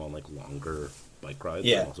least just go on like longer bike rides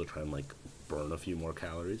Yeah. and also try and like burn a few more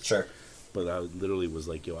calories. Sure. But I literally was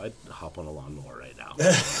like, yo, I'd hop on a lawnmower right now.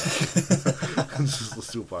 Just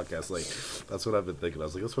listen to a podcast. Like, that's what I've been thinking. I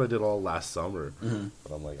was like, that's what I did all last summer.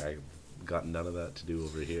 But I'm like, I got none of that to do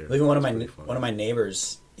over here. Even one of It's my pretty fun. one of my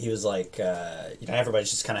neighbors, he was like,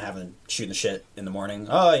 everybody's just kind of shooting the shit in the morning.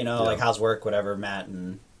 Oh, like how's work, whatever. Matt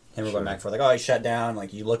and him were going back and forth, like, oh, he shut down.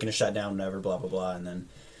 Like, you looking to shut down, whatever, blah blah blah. And then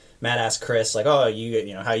Matt asked Chris, like, oh, how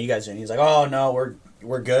you guys doing? He's like, oh no,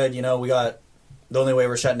 we're good. We got the only way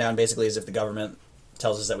we're shutting down basically is if the government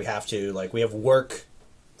tells us that we have to. Like, we have work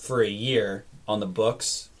for a year on the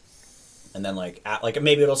books. And then like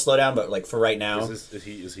maybe it'll slow down, but like for right now,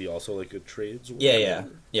 Is he also like a trades? yeah.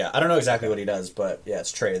 I don't know exactly what he does, but yeah,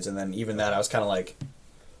 it's trades. And then even that, I was kind of like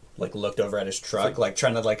looked over at his truck, like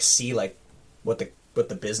trying to like see like what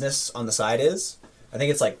the business on the side is. I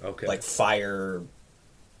think it's like fire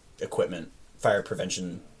equipment, fire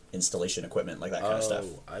prevention installation equipment, like that kind of stuff.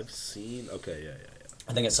 I've seen. Okay, yeah.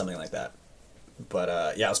 I think it's something like that.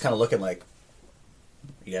 But yeah, I was kind of looking like,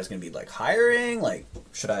 you guys gonna be like hiring? Like,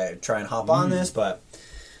 should I try and hop on this? But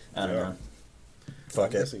I don't know.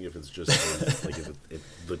 Fuck I'm it. guessing if it's just like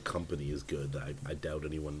if the company is good, I doubt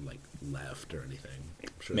anyone like left or anything. I'm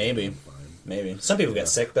sure they're Maybe. doing fine. Maybe some people get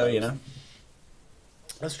sick though,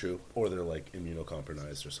 That's true. Or they're like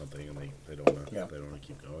immunocompromised or something, and they don't want Yeah. to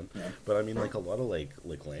keep going. Yeah. But I mean, like a lot of like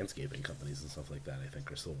landscaping companies and stuff like that, I think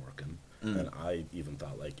are still working. And I even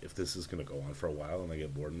thought like if this is gonna go on for a while and I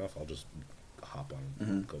get bored enough, I'll just hop on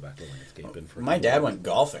and go back to landscaping. For My dad went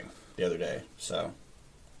golfing the other day, so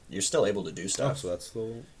you're still able to do Oh, stuff. so that's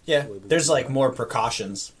still Yeah, still able to there's do like that. more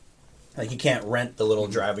precautions. Like you can't rent the little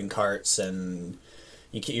driving carts, and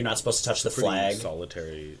you're not supposed to touch the Pretty flag.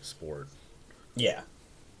 solitary sport. Yeah.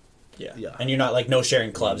 Yeah. And you're not like no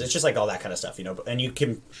sharing clubs. It's just like all that kind of stuff, And you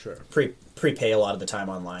can Sure. prepay a lot of the time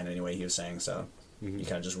online anyway. He was saying so. You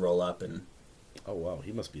kind of just roll up and Oh wow,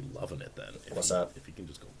 he must be loving it then. What's up? If he can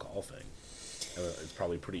just go golfing, it's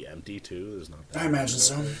probably pretty empty too. There's not. That I imagine much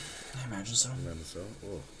so. out there. I imagine so. And so,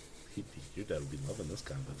 your dad would be loving this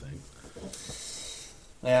kind of thing.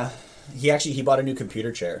 Yeah, he bought a new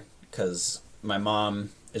computer chair because my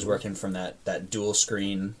mom is working from that dual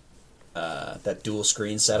screen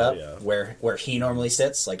setup yeah. where he normally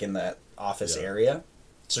sits, like in that office Yeah. area.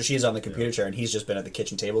 So she's on the computer chair and he's just been at the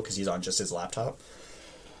kitchen table because he's on just his laptop.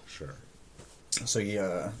 Sure.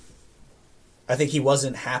 So I think he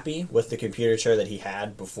wasn't happy with the computer chair that he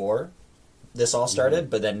had before this all started,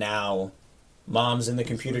 but then now mom's in the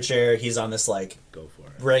computer chair, he's on this like Go for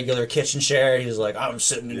it. regular kitchen chair. He's like, I'm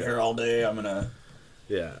sitting in here all day. I'm gonna.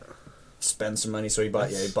 Yeah. spend some money, so he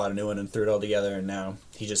bought a new one and threw it all together, and now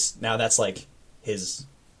that's like his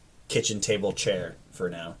kitchen table chair for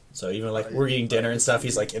now. So even like we're eating dinner and stuff,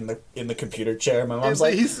 he's like in the computer chair. My mom's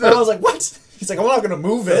like, what? He's like, I'm not gonna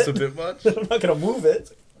move it. That's a bit much. I'm not gonna move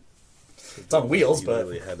it. It's on wheels, but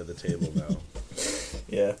really head of the table now.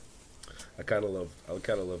 Yeah. I kind of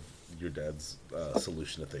love your dad's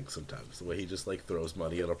solution to things sometimes. The way he just like throws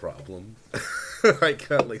money at a problem.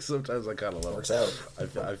 Sometimes I kind of love Works it.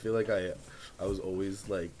 out. I feel like I was always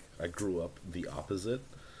like, I grew up the opposite.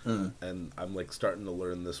 And I'm like starting to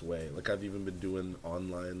learn this way. Like I've even been doing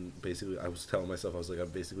online, basically I was telling myself, I was like,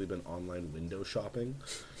 I've basically been online window shopping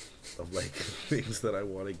of like things that I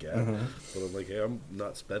want to get. But I'm like, hey, I'm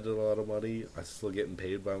not spending a lot of money. I'm still getting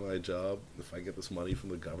paid by my job. If I get this money from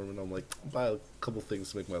the government, I'm like, I'll buy a couple things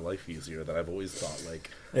to make my life easier that I've always thought like,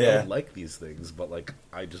 I would like these things, but like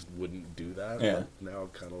I just wouldn't do that. Yeah. But now I'm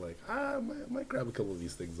kind of like, I might grab a couple of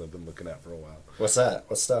these things I've been looking at for a while. What's that?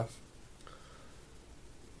 What stuff?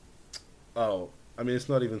 Oh, I mean, it's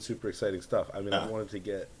not even super exciting stuff. I mean, I wanted to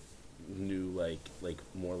get new, like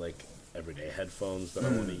more like everyday headphones that I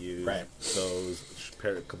want to use. Right. Those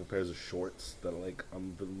a couple pairs of shorts that like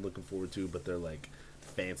I'm been looking forward to, but they're like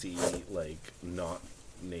fancy, like not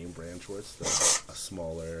name brand shorts. They're a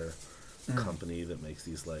smaller company that makes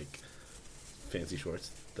these like fancy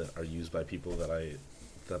shorts that are used by people that I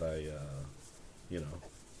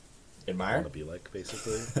Admire? want to be like,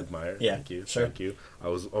 basically. Admire. Yeah, Thank you. sure. Thank you. I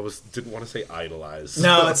was didn't want to say idolize.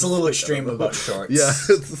 No, it's a little extreme about shorts. Yeah,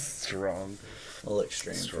 it's strong. A little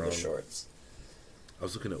extreme for the Strong. shorts. I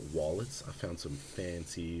was looking at wallets. I found some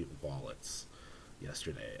fancy wallets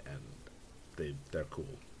yesterday, and they're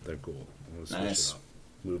cool. They're cool. I'm gonna switch Nice. it up.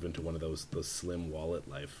 Move into one of those slim wallet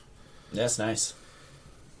life. That's nice.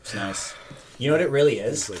 It's nice. You know what it really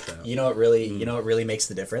is? Things like that. You know what really makes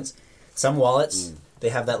the difference? Some wallets, they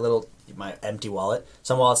have that little, my empty wallet.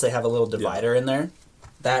 Some wallets, they have a little divider in there.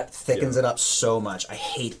 That thickens it up so much. I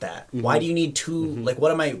hate that. Why do you need two, like,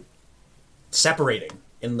 what am I separating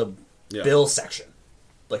in the bill section?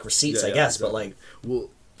 Like receipts, I guess, but like, well,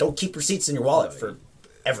 don't keep receipts in your wallet No, for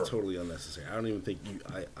ever. totally unnecessary. I don't even think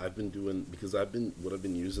I've been doing, because what I've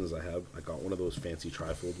been using is I got one of those fancy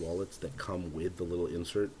trifold wallets that come with the little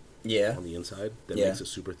insert Yeah. on the inside that Yeah. makes it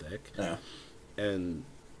super thick. Yeah. And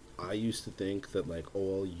I used to think that like,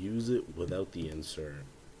 oh, I'll use it without the insert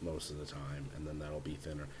most of the time, and then that'll be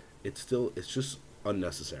thinner. It's just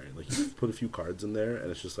unnecessary. Like you put a few cards in there,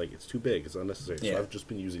 and it's just like it's too big. It's unnecessary. Yeah. So I've just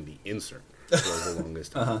been using the insert for the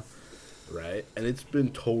longest time, right? And it's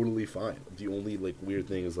been totally fine. The only like weird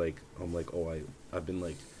thing is like I'm like, oh, I've been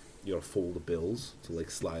like, fold the bills to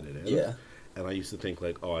like slide it in. Yeah. And I used to think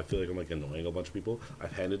like, oh, I feel like I'm like annoying a bunch of people.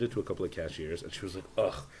 I've handed it to a couple of cashiers, and she was like,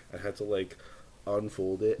 ugh. I had to like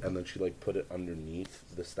unfold it, and then she like put it underneath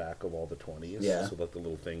the stack of all the 20s, Yeah. so that the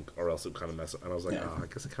little thing, or else it kind of messes. And I was like, I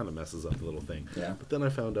guess it kind of messes up the little thing. Yeah. But then I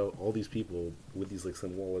found out all these people with these like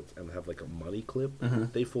slim wallets and have like a money clip,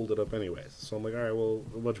 they fold it up anyways. So I'm like, all right, well,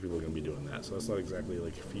 a bunch of people are gonna be doing that. So it's not exactly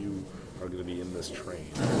like if you are gonna be in this train,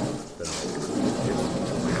 then it's,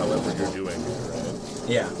 however you're doing it, right?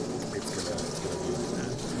 Yeah. It's gonna be like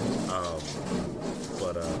that.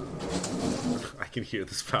 But I can hear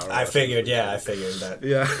this power. I figured that.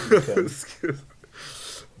 Yeah. Okay.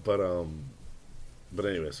 But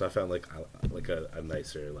anyway, so I found like a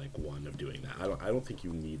nicer like one of doing that. I don't think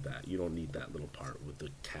you need that. You don't need that little part with the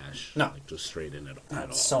cash. No. Like just straight in at all.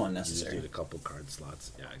 It's so unnecessary. You just need a couple card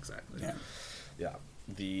slots. Yeah, exactly. Yeah. Yeah.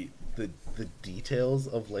 The details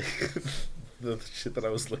of like the shit that I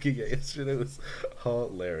was looking at yesterday was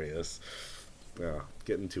hilarious. Yeah,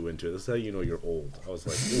 getting too into it. This is how you know you're old. I was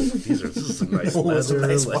like, ooh, this is some nice leather.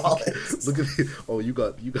 nice like, wallets. look at it. Oh, you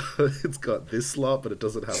got. It's got this slot, but it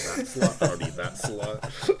doesn't have that slot. I don't need that slot.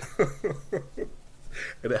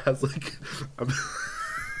 And it has like.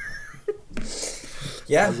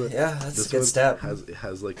 Yeah, that's a good step. It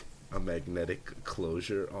has like a magnetic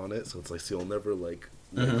closure on it, so it's like so you'll never like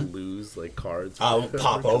lose like cards. Oh,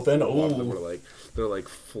 pop open. A lot of them Ooh. are like they're like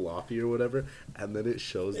floppy or whatever, and then it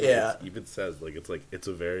shows. Like, Yeah. it even says like it's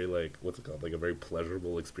a very like what's it called, like a very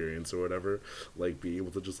pleasurable experience or whatever. Like being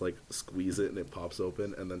able to just like squeeze it and it pops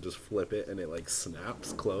open, and then just flip it and it like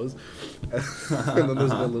snaps closed. And then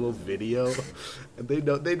there's a little video, and they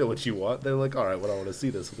know what you want. They're like, all right, well I want to see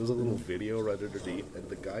this. So there's a little video right underneath, and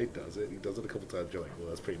the guy does it. He does it a couple times. You're like, well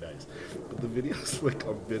that's pretty nice, but the video's like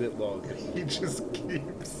a minute long, and he just keeps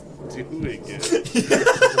doing it.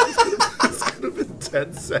 It's gonna be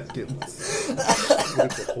 10 seconds. But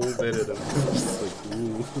it's a whole minute of him just like,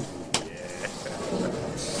 ooh, yeah.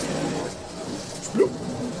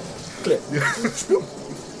 Click.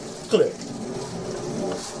 Click.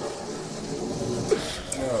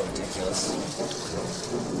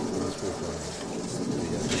 ridiculous. That's pretty funny.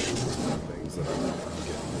 Yeah, things that I'm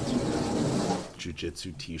getting into.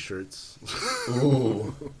 Jiu-jitsu t-shirts.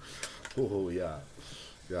 Ooh. Oh, yeah.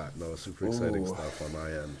 Yeah, no, super exciting Ooh. stuff on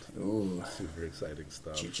my end. Ooh. Super exciting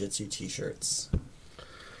stuff. Jiu-jitsu t-shirts.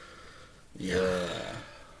 Yeah.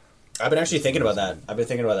 I've been actually thinking about that. I've been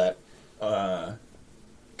thinking about that.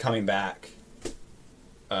 Coming back.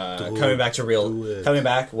 Coming back to real. Coming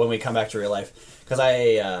back when we come back to real life. Because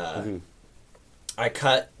I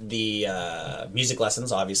cut the music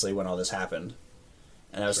lessons, obviously, when all this happened.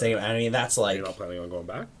 And I was thinking, I mean, that's like... You're not planning on going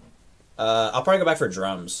back? I'll probably go back for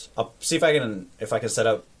drums. I'll see if I can set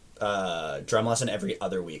up drum lesson every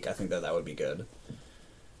other week. I think that would be good.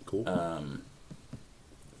 Cool.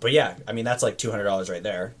 But yeah, I mean, that's like $200 right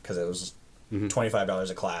there, because it was $25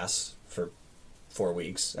 a class for 4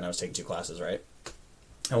 weeks, and I was taking 2 classes, right?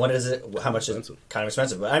 And what is it? How much is it? Kind of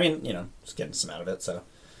expensive, but I mean, you know, just getting some out of it, so.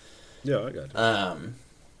 Yeah, I got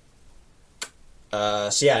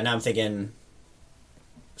you. So yeah, now I'm thinking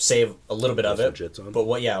save a little bit of it. On. But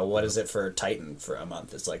what is it for Titan for a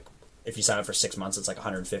month? It's like, if you sign up for 6 months, it's like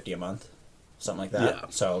 $150 a month. Something like that. Yeah,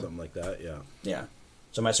 so something like that, yeah. Yeah.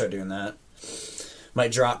 So I might start doing that.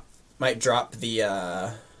 Might drop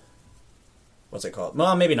the what's it called?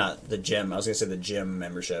 Well, maybe not the gym. I was gonna say the gym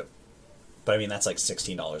membership. But I mean, that's like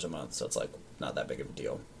 $16 a month, so it's like not that big of a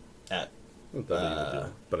deal. Not that big of a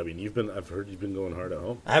deal. But I mean, I've heard you've been going hard at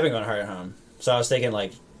home. I have been going hard at home. So I was thinking,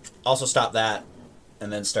 like, also stop that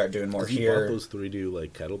and then start doing more here. You bought those 3 new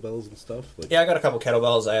like kettlebells and stuff? Like, yeah, I got a couple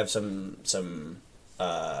kettlebells. I have some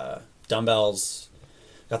dumbbells.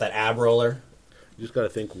 Got that ab roller. You just got to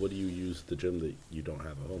think, what do you use at the gym that you don't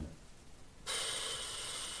have at home?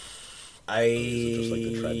 I just like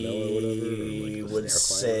a treadmill or whatever? Or like would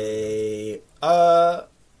say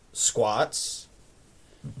squats.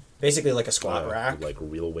 Basically like a squat rack. Like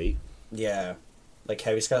real weight? Yeah. Like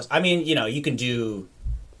heavy squats. I mean, you know, you can do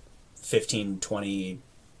 15, 20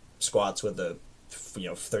 squats with a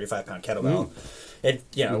 35-pound kettlebell. It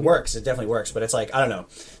it works. It definitely works. But it's like, I don't know.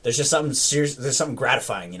 There's just something serious. There's something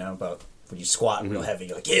gratifying, about when you squat real heavy.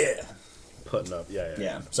 You're like, yeah. Putting up,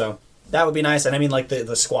 yeah. So that would be nice. And I mean, like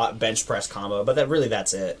the squat bench press combo. But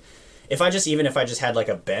that's it. If I just had like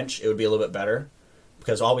a bench, it would be a little bit better,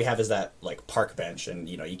 because all we have is that like park bench, and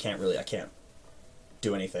I can't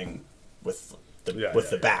do anything with the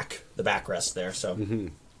backrest there. So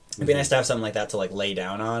it'd be nice to have something like that to like lay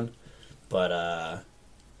down on. But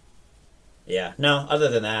yeah, no. Other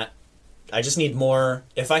than that, I just need more.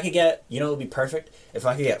 If I could get, it would be perfect if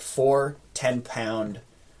I could get 4 10-pound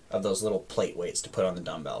of those little plate weights to put on the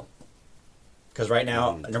dumbbell. Because right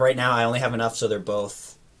now I only have enough so they're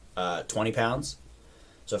both 20 pounds.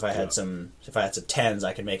 So if I had some 10s,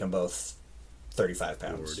 I could make them both 35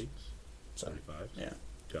 pounds. 40s? So 35? Yeah.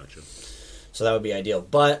 Gotcha. So that would be ideal.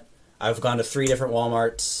 But I've gone to 3 different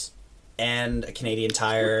Walmarts and a Canadian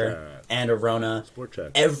Tire and a Rona. Sport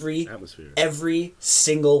Check. Every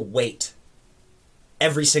single weight.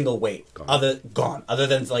 Gone. Other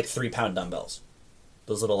than like 3-pound dumbbells.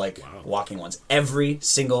 Those little walking ones. Every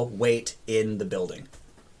single weight in the building.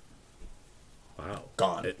 Wow.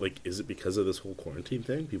 Gone. Is it because of this whole quarantine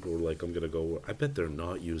thing? People were like, I'm going to go... I bet they're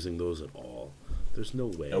not using those at all. There's no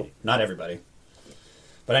way. Nope, not everybody.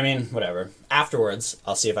 But I mean, whatever. Afterwards,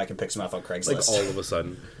 I'll see if I can pick some up on Craigslist. Like all of a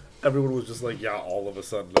sudden, everyone was just like, yeah, all of a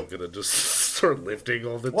sudden I'm going to just start lifting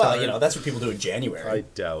all the time. Well, that's what people do in January. I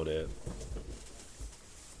doubt it.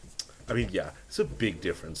 I mean, yeah, it's a big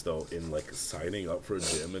difference, though, in, like, signing up for a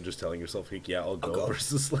gym and just telling yourself, hey, yeah, I'll go,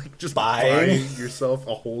 versus, like, just buying yourself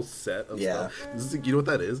a whole set of stuff. This is, you know what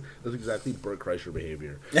that is? That's exactly Bert Kreischer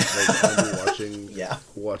behavior. Like, I remember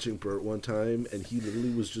watching Bert one time, and he literally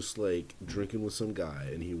was just, like, drinking with some guy,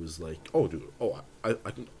 and he was like, oh, dude, I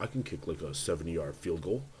can kick, like, a 70-yard field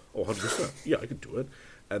goal. Oh, 100%. Yeah, I could do it.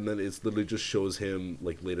 And then it's literally just shows him,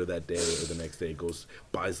 like, later that day or the next day,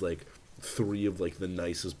 buys, like, 3 of like the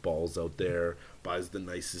nicest balls out there, buys the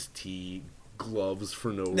nicest tee, gloves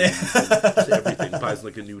for no reason, everything, buys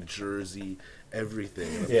like a new jersey, everything.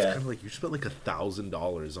 And it's kind of like, you spent like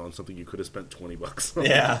 $1,000 on something you could have spent $20 on.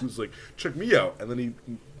 Yeah. He was like, check me out, and then he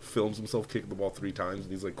films himself kicking the ball 3 times,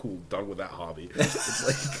 and he's like, cool, done with that hobby. It's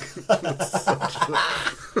like it's such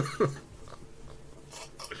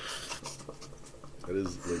that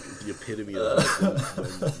is like the epitome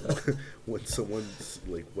of when someone's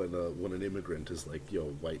like when an immigrant is like, yo,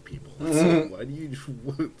 white people. It's like, why do you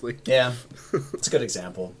like? Yeah, it's a good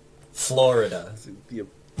example. Florida.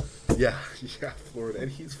 Yeah, Florida,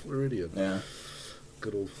 and he's Floridian. Yeah,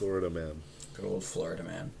 good old Florida man.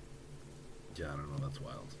 Yeah, I don't know. That's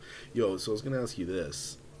wild. Yo, so I was gonna ask you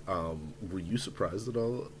this: were you surprised at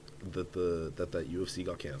all that UFC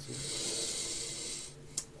got canceled?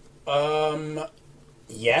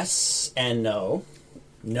 Yes and no.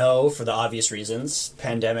 No, for the obvious reasons.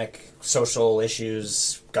 Pandemic, social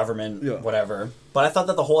issues, government, whatever. But I thought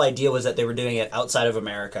that the whole idea was that they were doing it outside of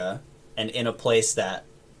America and in a place that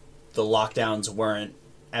the lockdowns weren't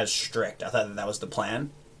as strict. I thought that that was the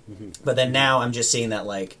plan. Mm-hmm. But then now I'm just seeing that,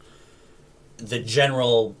 like, the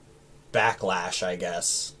general backlash, I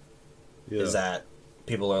guess, is that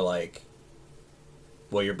people are like,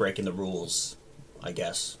 well, you're breaking the rules, I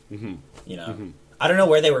guess. Mm-hmm. You know? Mm-hmm. I don't know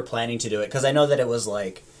where they were planning to do it, because I know that it was,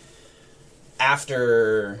 like,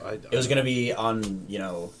 after... it was going to be on, you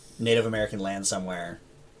know, Native American land somewhere,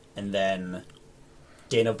 and then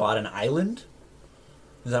Dana bought an island?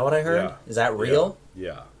 Is that what I heard? Yeah. Is that real?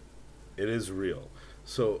 Yeah. It is real.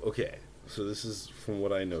 So, okay. So this is from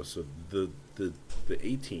what I know. So the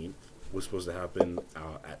 18th was supposed to happen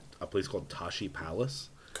at a place called Tashi Palace.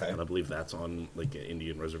 Okay. And I believe that's on, like, an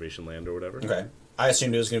Indian reservation land or whatever. Okay. I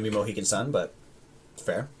assumed it was going to be Mohegan Sun, but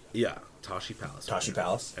fair. Yeah. Tashi Palace. Tashi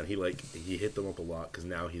Palace. And he hit them up a lot, because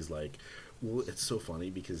now he's like, well, it's so funny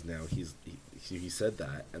because now he said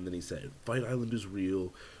that, and then he said, Fight Island is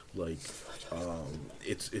real. Like,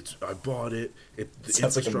 it's I bought it. The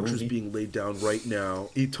infrastructure's being laid down right now.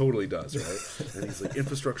 He totally does, right? And he's like,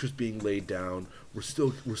 infrastructure's being laid down. We're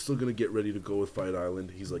still gonna get ready to go with Fight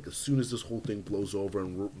Island. He's like, as soon as this whole thing blows over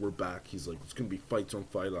and we're back, he's like, it's gonna be fights on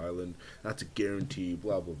Fight Island. That's a guarantee.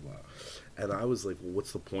 Blah blah blah. And I was like, well,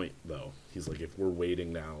 what's the point though? He's like, if we're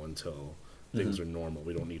waiting now until things are normal,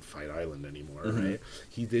 we don't need Fight Island anymore, right?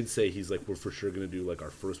 He did say, he's like, we're for sure gonna do like our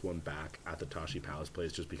first one back at the Tashi Palace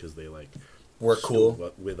place, just because they like we're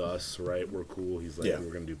cool with us, right? We're cool. He's like,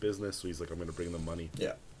 we're gonna do business, so he's like, I'm gonna bring them money.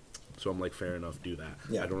 Yeah. So I'm like, fair enough, do that.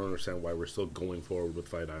 Yeah. I don't understand why we're still going forward with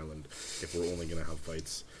Fight Island if we're only gonna have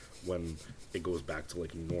fights when it goes back to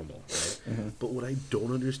like normal, right? But what I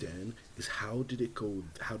don't understand is how did it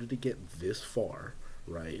get this far,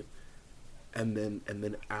 right? And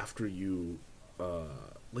then after you,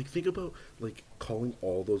 like, think about, like, calling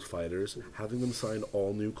all those fighters, having them sign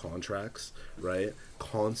all new contracts, right?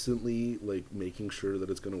 Constantly, like, making sure that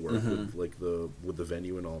it's going to work with, like, with the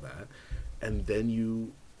venue and all that. And then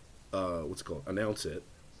you, announce it.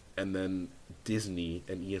 And then Disney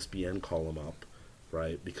and ESPN call them up,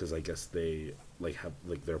 right? Because I guess they, like, have,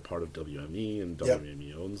 like, they're part of WME, and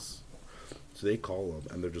WME owns. So they call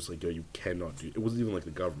them, and they're just like, yo, you cannot do... It wasn't even like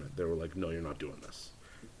the government. They were like, no, you're not doing this.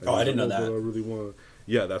 And I didn't know that. that. I really want...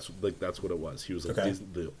 Yeah, that's what it was. He was like, okay.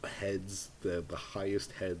 The heads, the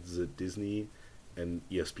highest heads at Disney and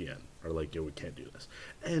ESPN are like, yo, we can't do this.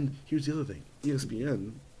 And here's the other thing.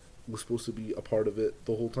 ESPN was supposed to be a part of it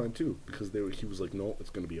the whole time, too. Because he was like, no, it's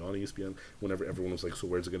going to be on ESPN. Whenever everyone was like, so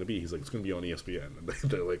where's it going to be? He's like, it's going to be on ESPN. And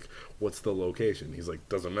they're like, what's the location? He's like,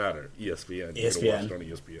 doesn't matter. ESPN. You're going to watch it on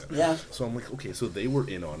ESPN. Yeah. So I'm like, okay, so they were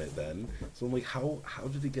in on it then. So I'm like, how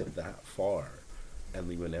did it get that far? And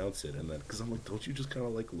you announce it, and then, because I'm like, don't you just kind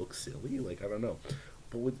of like look silly? Like, I don't know.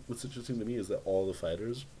 But what's interesting to me is that all the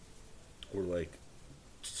fighters were like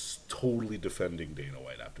totally defending Dana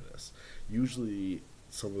White after this. Usually,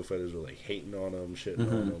 some of the fighters were like hating on him, shitting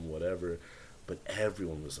on him, whatever. But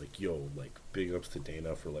everyone was like, yo, like, big ups to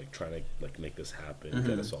Dana for like trying to like make this happen,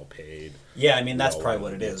 get us all paid. Yeah, I mean, that's probably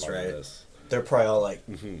what it is, right? They're probably all like,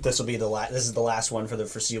 this will be this is the last one for the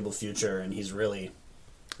foreseeable future, and he's really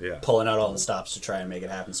pulling out all the stops to try and make it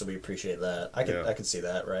happen. So we appreciate that. I can see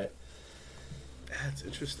that, right? That's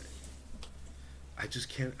interesting. I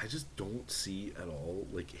just don't see at all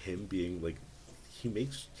like him being like, he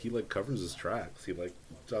like covers his tracks. He like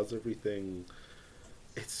does everything.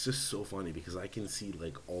 It's just so funny because I can see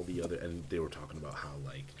like all the other, and they were talking about how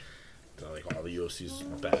like all the UFC's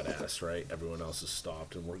badass, right? Everyone else has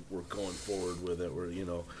stopped, and we're going forward with it. We're, you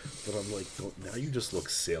know, but I'm like, now you just look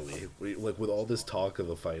silly. Like with all this talk of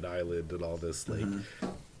the Fight Island and all this,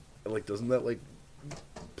 like doesn't that like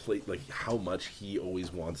play like how much he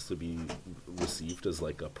always wants to be received as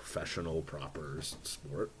like a professional, proper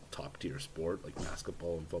sport, top tier sport like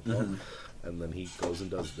basketball and football, and then he goes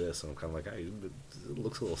and does this, and I'm kind of like, it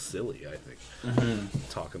looks a little silly, I think,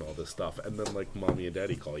 talking all this stuff, and then like mommy and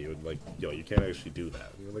daddy call you and like, yo, you can't actually do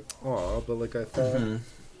that, and you're like, aw, but like I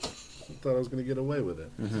thought I was gonna get away with it.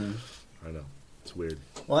 I don't know, it's weird.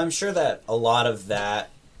 Well, I'm sure that a lot of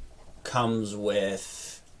that comes with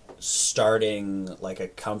starting like a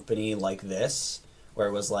company like this, where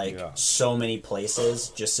it was like so many places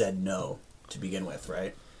just said no to begin with,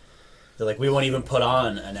 right? They're like, we won't even put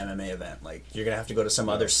on an MMA event. Like, you're gonna have to go to some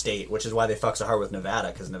other state, which is why they fuck so hard with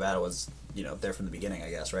Nevada, because Nevada was, you know, there from the beginning,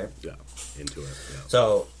 I guess, right? Yeah, into it. Yeah.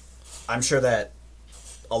 So, I'm sure that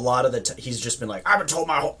a lot of he's just been like, I've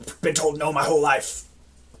been told no my whole life.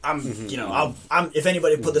 I'm if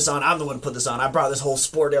anybody put this on, I'm the one who put this on. I brought this whole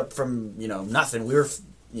sport up from nothing. We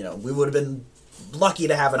would have been lucky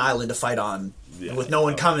to have an island to fight on with no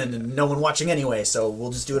one coming and no one watching anyway. So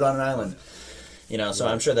we'll just do it on an island. So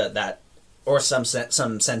I'm sure that or some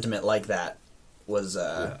sentiment like that was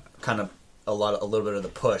kind of a little bit of the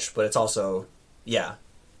push, but it's also I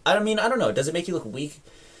don't know. Does it make you look weak?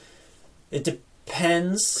 It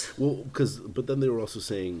depends. Well, but then they were also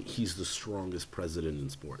saying he's the strongest president in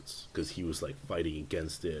sports because he was like fighting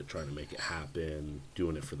against it, trying to make it happen,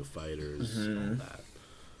 doing it for the fighters, all that.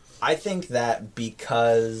 I think that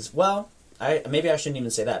because, maybe I shouldn't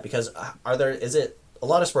even say that because is it a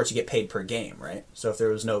lot of sports you get paid per game, right? So if there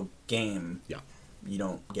was no game, you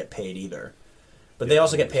don't get paid either. But they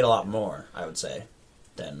also get paid a lot more, I would say,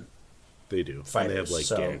 than they do. Fighters, and they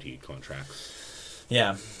have guaranteed contracts.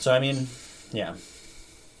 Yeah. So I mean, yeah.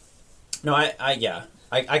 No, I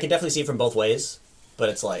could definitely see it from both ways, but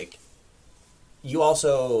it's like you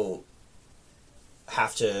also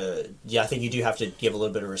have to. Yeah, I think you do have to give a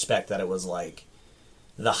little bit of respect that it was like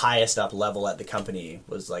the highest up level at the company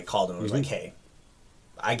was like called and was like, hey,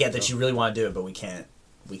 I get that you really want to do it, but we can't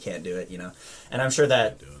do it, And I'm sure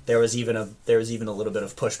that there was even a little bit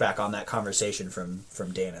of pushback on that conversation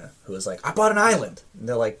from Dana, who was like, I bought an island. And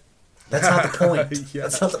they're like, that's not the point.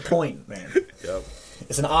 That's not the point, man. Yep.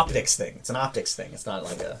 It's an optics thing. It's not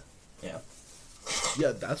like a,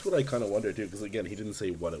 Yeah, that's what I kind of wonder too, because again, he didn't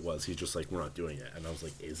say what it was. He's just like, we're not doing it. And I was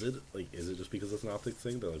like, is it just because it's an optics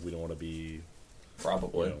thing? They're like, we don't want to be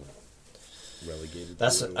probably relegated.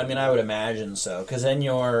 I would imagine so, because then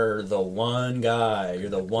you're the one guy, you're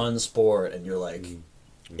the one sport, and you're like,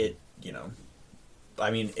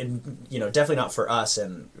 definitely not for us,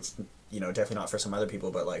 and definitely not for some other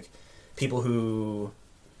people, but like people who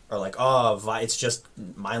are like, it's just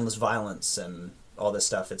mindless violence and all this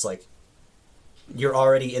stuff. It's like you're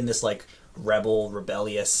already in this like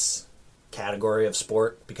rebellious category of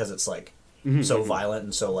sport because it's like so violent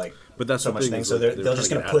and so like. But that's so much thing. So they're just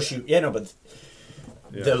going to push you. Yeah, no, but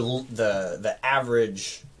the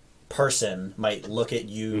average person might look at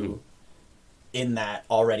you in that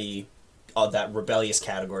already that rebellious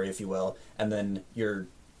category, if you will, and then you're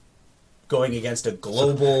going against a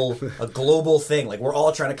global thing. Like we're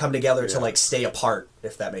all trying to come together to like stay apart,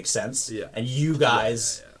 if that makes sense. Yeah. And you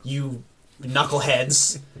guys, you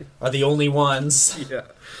knuckleheads, are the only ones. Yeah.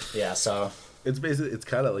 Yeah. So it's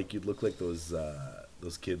kind of like you'd look like those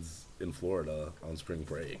kids in Florida on spring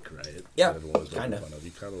break, right? Yeah, kind of. You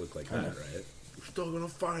kind of look like that, right? We're still gonna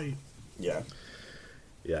fight. Yeah.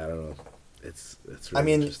 Yeah, I don't know. It's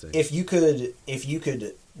really interesting. if you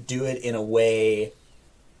could do it in a way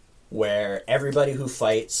where everybody who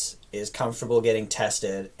fights is comfortable getting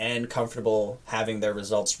tested and comfortable having their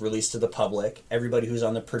results released to the public, everybody who's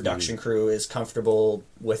on the production crew is comfortable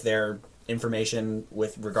with their information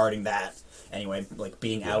regarding that anyway, like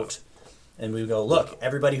being out. And we go, look,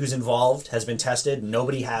 everybody who's involved has been tested.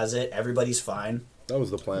 Nobody has it. Everybody's fine. That was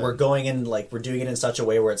the plan. We're going in, we're doing it in such a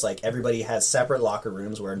way where it's like everybody has separate locker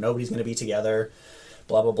rooms where nobody's going to be together,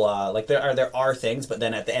 blah, blah, blah. Like, there are things, but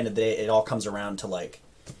then at the end of the day, it all comes around to, like,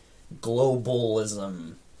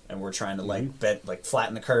 globalism. And we're trying to,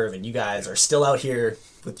 flatten the curve. And you guys are still out here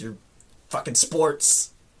with your fucking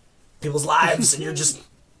sports, people's lives, and you're just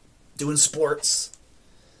doing sports.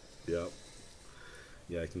 Yep.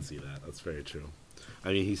 Yeah, I can see that. That's very true.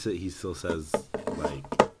 I mean, he still says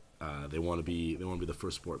they want to be the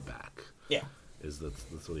first sport back. Yeah, that's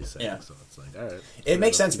what he's saying. Yeah. So it's like, all right. It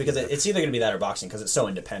makes sense because it's either going to be that or boxing because it's so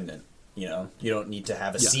independent. You don't need to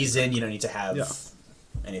have a season. You don't need to have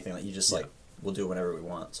anything. Like you just we'll do it whenever we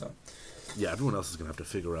want. So yeah, everyone else is going to have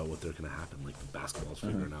to figure out what they're going to happen. Like the basketball's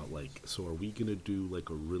figuring out so are we going to do like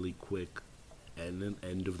a really quick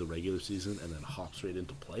end of the regular season and then hop straight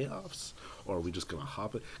into playoffs, or are we just gonna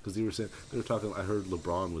hop it? Because they were talking. I heard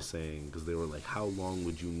LeBron was saying because they were like, how long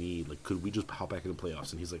would you need? Like, could we just hop back into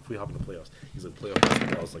playoffs? And he's like, if we hop into playoffs, he's like, playoff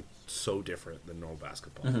basketball is like so different than normal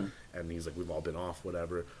basketball, and he's like, we've all been off,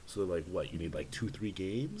 whatever. So they're like, what? You need like 2-3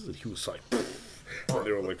 games? And he was like, and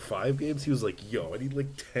they were like 5 games. He was like, yo, I need like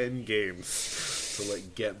 10 games to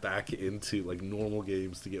like get back into like normal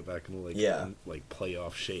games to get back into like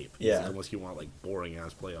playoff shape. Like, unless you want like boring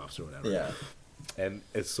ass playoffs or whatever. Yeah. And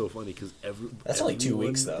it's so funny because that's only 2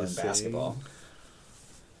 weeks though in basketball.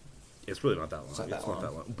 It's really not that long. It's not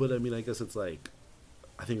that long. But I mean, I guess it's like,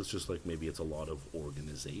 I think it's just like maybe it's a lot of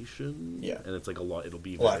organization. Yeah. And it's like a lot. It'll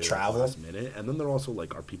be a lot of travel. Last minute. And then they're also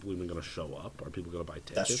like, are people even going to show up? Are people going to buy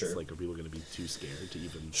tickets? That's true. Like, are people going to be too scared to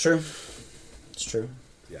even? Sure. It's true.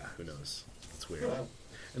 Yeah. Who knows? It's weird.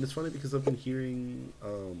 And it's funny because I've been hearing,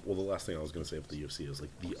 well, the last thing I was going to say about the UFC is,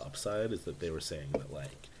 like, the upside is that they were saying that,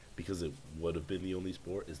 like, because it would have been the only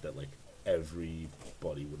sport, is that, like,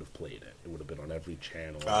 everybody would have played it. It would have been on every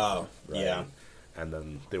channel. Oh, right? yeah. And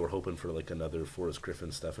then they were hoping for, like, another Forrest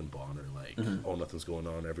Griffin, Stephen Bonner, like, oh, nothing's going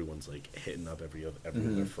on. Everyone's, like, hitting up every of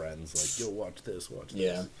their friends, like, yo, watch this, watch this.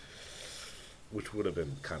 Yeah. Which would have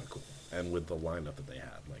been kind of cool. And with the lineup that they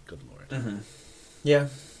had, like, good lord. Yeah.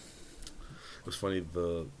 It was funny,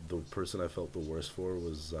 the person I felt the worst for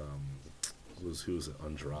was who was it,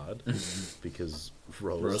 Andrade, because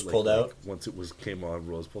Rose pulled out. Once it came on,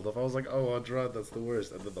 Rose pulled off. I was like, oh, Andrade, that's the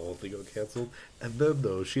worst. And then the whole thing got canceled. And then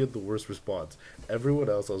though, she had the worst response. Everyone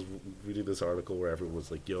else, I was reading this article where everyone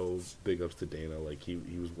was like, yo, big ups to Dana, like he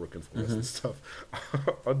was working for us and stuff.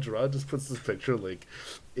 Andrade just puts this picture like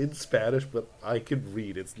in Spanish, but I can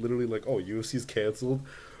read. It's literally like, oh, UFC's canceled.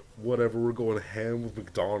 Whatever, we're going ham with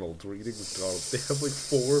McDonald's. We're eating McDonald's. They have like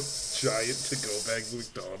 4 giant to-go bags of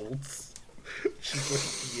McDonald's. She's like,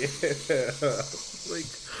 yeah.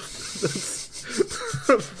 Like,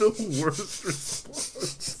 that's the worst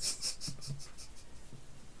response.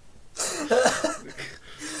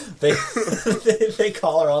 They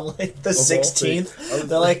call her on like the 16th.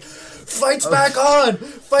 They're like, fight's back on!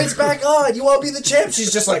 Fight's back on! You want to be the champ?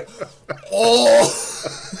 She's just like, oh!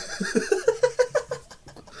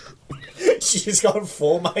 She's gone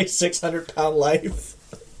full my 600-pound life.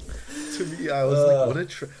 To me, I was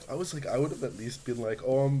like, I would have at least been like,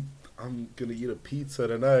 oh, I'm gonna eat a pizza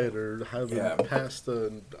tonight or have pasta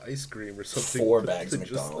and ice cream or something. 4 bags of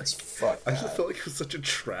McDonald's. Like, Fuck. I just felt like it was such a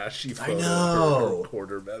trashy photo. I know. Of her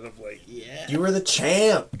quarterback. I'm like, yeah, You were the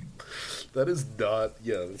champ. that is not.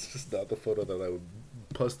 Yeah, that's just not the photo that I would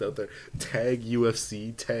post out there. Tag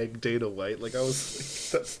UFC. Tag Dana White. Like I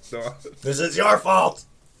was like, that's not. This is your fault.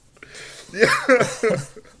 Yeah. That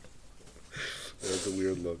was a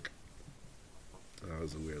weird look.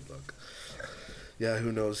 Yeah,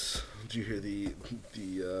 who knows? Did you hear the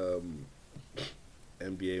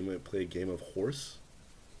NBA might play a game of horse?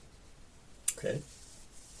 Okay.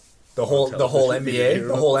 The whole NBA?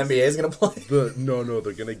 The wole NBA is going to play? No,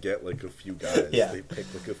 they're going to get like a few guys. Yeah. They pick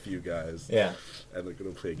like a few guys. Yeah. And they're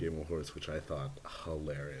going to play a game of horse, which I thought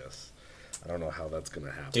hilarious. I don't know how that's going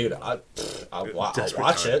to happen. Dude, I'll watch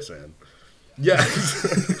it. Man. Yeah.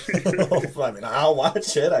 I mean, I'll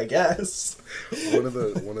watch it, I guess. One of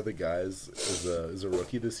the guys is a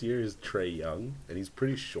rookie this year. Is Trey Young, and he's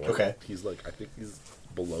pretty short. Okay. He's like, I think he's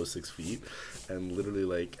below 6 feet, and literally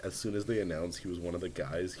like as soon as they announced he was one of the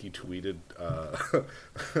guys, he tweeted,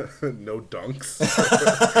 "No dunks."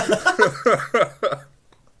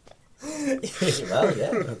 Well,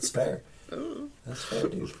 yeah, that's fair. That's fair,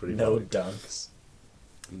 dude. Pretty No funny. dunks.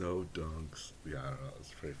 No dunks. Yeah, I don't know.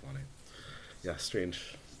 It's pretty funny. Yeah, strange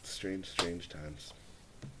times.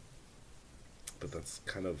 But that's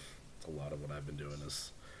kind of a lot of what I've been doing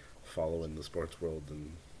is following the sports world,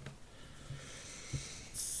 and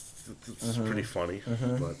it's pretty funny.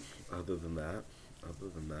 But other than that,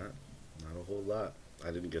 not a whole lot.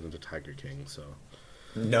 I didn't get into Tiger King, so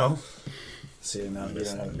No? See, no, I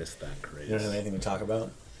missed that craze. you don't have anything to talk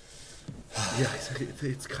about? Yeah,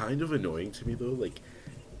 it's kind of annoying to me though. Like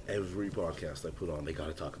every podcast I put on, they got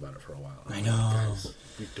to talk about it for a while. I know. Guys,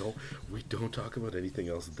 we don't talk about anything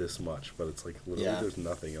else this much, but it's like literally there's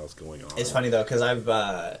nothing else going on. It's funny though, because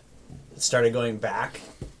I've started going back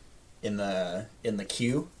in the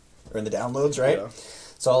queue or in the downloads, right? Yeah.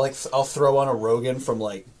 So I'll throw on a Rogan from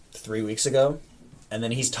like 3 weeks ago, and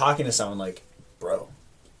then he's talking to someone like, "Bro,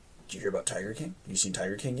 did you hear about Tiger King? You seen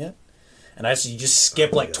Tiger King yet?" And you just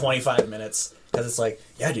skip 25 minutes because it's like,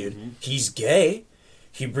 yeah, dude, he's gay.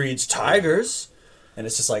 He breeds tigers, and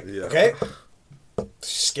it's just like, okay,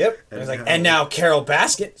 skip. And it's like, and now Carol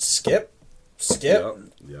Baskin, skip. Yeah,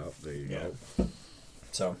 there you go.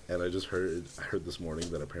 So. And I heard this morning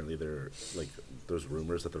that apparently there's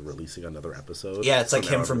rumors that they're releasing another episode. Yeah, it's like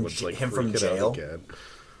so him from jail.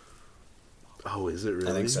 Oh, is it really?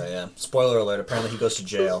 I think so. Yeah. Spoiler alert. Apparently, he goes to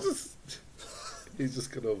jail. He's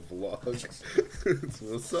just gonna vlog.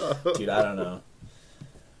 What's up, dude? I don't know.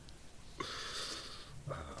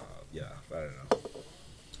 Yeah, I don't know.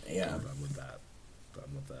 Yeah. I'm done with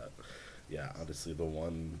that. Yeah, honestly, the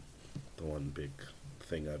one big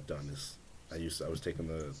thing I've done is I was taking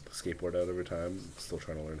the skateboard out every time. Still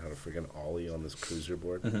trying to learn how to freaking ollie on this cruiser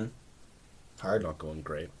board. Mm-hmm. Hard. Not going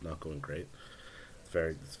great.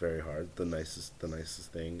 It's very hard. The nicest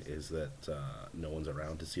thing is that no one's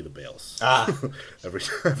around to see the bails.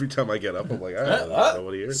 Every time I get up, I'm like, all right,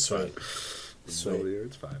 nobody here. It's fine. Nobody here.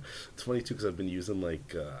 It's fine. It's funny too because I've been using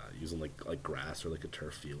like grass or like a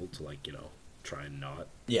turf field to try and not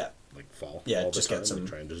Yeah. like fall Yeah, all the just time. get some. Like,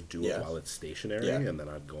 try and just do yeah. it while it's stationary, Yeah. and then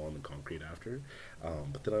I'd go on the concrete after.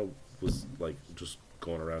 But then I was like just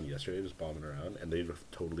going around yesterday, just bombing around, and they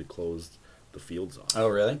totally closed the fields off. Oh,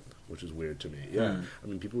 really? Which is weird to me. Yeah, Hmm. I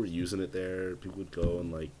mean, people were using it there. People would go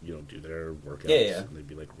and like do their workouts. Yeah. And they'd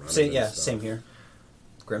be like running. Same, and yeah, stuff. same here.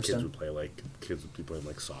 Kids Grimstone. would be playing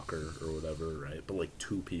like soccer or whatever, right? But like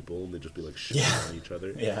two people, and they'd just be like shitting Yeah. on each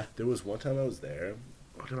other. Yeah. There was one time I was there,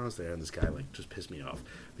 and this guy like just pissed me off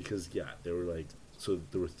because they were like, so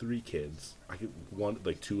there were three kids.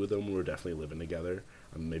 Two of them were definitely living together,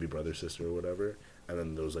 maybe brother, sister, or whatever, and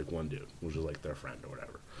then there was like one dude, which was like their friend or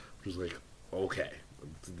whatever. Which was like, okay,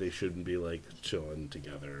 they shouldn't be like chilling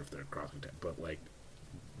together if they're crossing town, but like,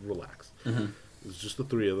 relax. Mm-hmm. It was just the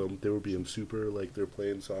three of them. They were being super, like, they're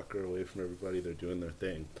playing soccer away from everybody. They're doing their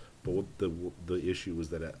thing. But what the issue was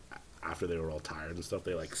that after they were all tired and stuff,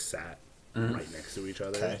 they, like, sat right next to each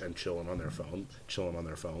other and chilling on their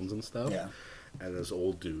phones and stuff. Yeah. And this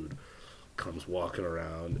old dude comes walking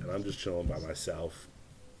around, and I'm just chilling by myself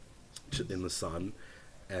in the sun.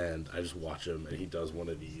 And I just watch him, and he does one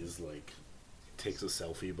of these, like, takes a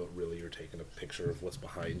selfie, but really you're taking a picture of what's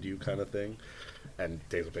behind you kind of thing. And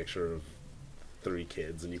takes a picture of three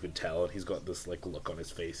kids, and you could tell, and he's got this like look on his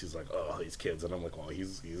face. He's like, "Oh, these kids," and I'm like, "Oh,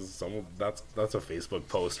 he's someone that's a Facebook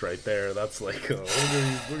post right there. That's like, oh,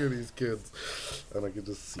 look at these kids," and I could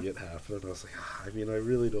just see it happen. And I was like, I mean, I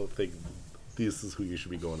really don't think this is who you should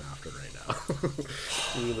be going after right now.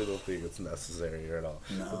 I really don't think it's necessary at all.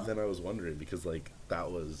 No. But then I was wondering because like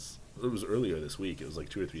it was earlier this week. It was like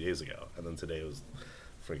 2 or 3 days ago, and then today it was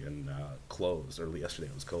friggin' closed. Early yesterday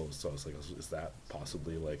it was closed, so I was like, is that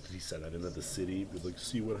possibly like, did he send that into the city, be like,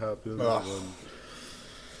 see what happens? And then,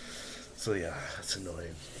 so yeah, it's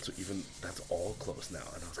annoying. So even that's all closed now,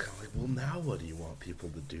 and I was kind of like, well, now what do you want people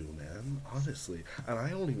to do, man? Honestly, and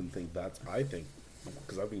I don't even think I think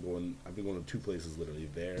because I've been going to two places literally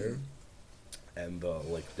there, and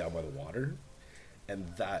like down by the water. And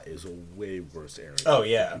that is a way worse area. Oh,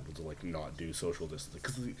 yeah. For people to like not do social distancing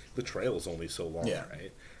because the trail is only so long,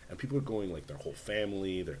 right? And people are going like their whole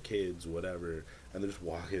family, their kids, whatever, and they're just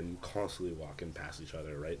constantly walking past each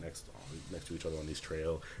other, right next to each other on these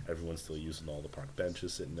trail. Everyone's still using all the park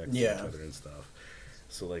benches, sitting next to each other and stuff.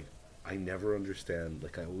 So like, I never understand.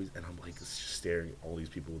 Like I'm like just staring at all these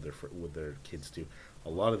people with their kids too. A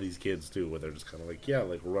lot of these kids too, where they're just kind of like,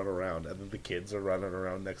 like run around, and then the kids are running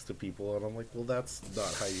around next to people, and I'm like, well, that's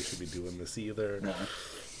not how you should be doing this either. No.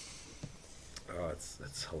 Oh,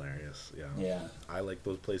 it's hilarious. Yeah. Yeah. I like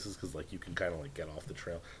those places because like you can kind of like get off the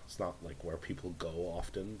trail. It's not like where people go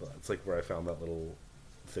often, but it's like where I found that little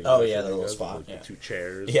thing. Oh yeah, the little spot. Like yeah. the two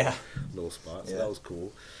chairs. Yeah. Little spot. So Yeah. that was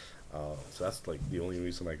cool. So that's like the only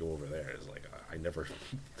reason I go over there is like I never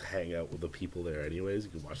hang out with the people there anyways.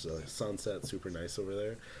 You can watch the sunset, super nice over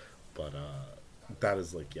there. But that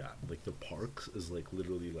is like like the parks is like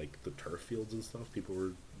literally like the turf fields and stuff. People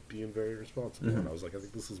were being very responsible, and I was like, I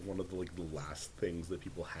think this is one of the like the last things that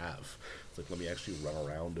people have. It's like, let me actually run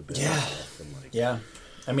around a bit. Yeah. And stuff and like, Yeah.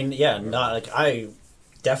 I mean, not like I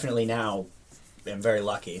definitely now am very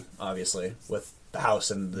lucky, obviously, with the house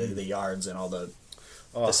and the yards and all the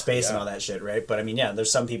space and all that shit, right? But I mean,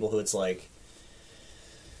 there's some people who it's like,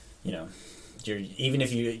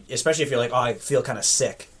 especially if you're like, oh, I feel kind of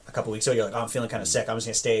sick. A couple weeks ago, you're like, oh, I'm feeling kind of sick. I'm just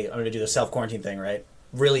gonna stay. I'm gonna do the self-quarantine thing, right?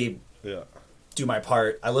 Really do my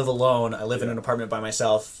part. I live alone. I live in an apartment by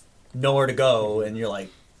myself. Nowhere to go, and you're like,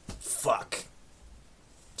 fuck.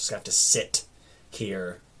 Just have to sit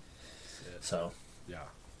here. So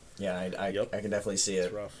I can definitely see it.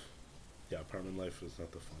 It's rough. Yeah, apartment life is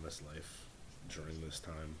not the funnest life during this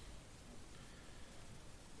time.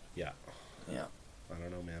 Yeah. I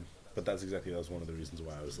don't know, man. But that was one of the reasons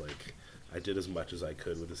why I was like, I did as much as I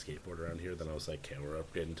could with the skateboard around here. Then I was like, okay, we're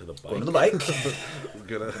upgrading to the bike. Go to the bike.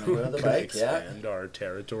 We're gonna go to the bike, expand our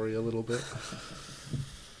territory a little bit.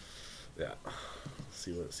 Yeah.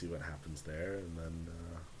 See what happens there, and then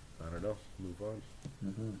I don't know, move on.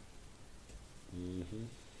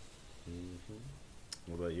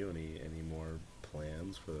 What about you? Any more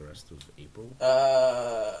plans for the rest of April?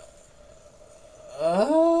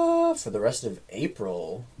 For the rest of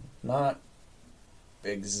April, not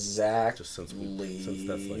exactly. Just since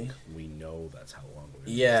that's like we know that's how long we're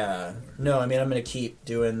Yeah. No, I mean I'm gonna keep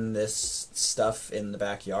doing this stuff in the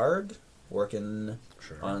backyard, working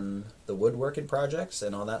on the woodworking projects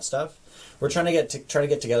and all that stuff. We're trying to get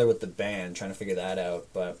together with the band, trying to figure that out,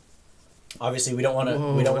 but obviously we don't want to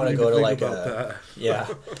go to like a yeah.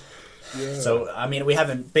 So I mean we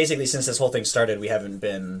haven't basically since this whole thing started we haven't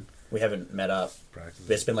met up.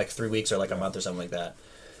 It's been like 3 weeks or like a month or something like that.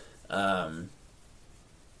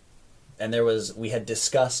 and we had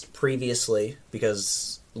discussed previously,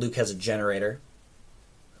 because Luke has a generator,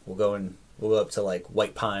 we'll go up to like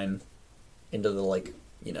White Pine, into the like,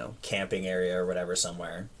 you know, camping area or whatever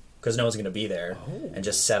somewhere, because no one's going to be there, and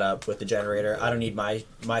just set up with the generator. I don't need my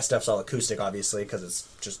stuff's all acoustic, obviously, because it's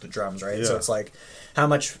just the drums, right? Yeah. So it's like, how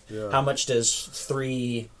much does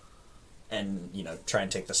 3, and, you know, try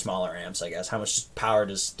and take the smaller amps, I guess. How much power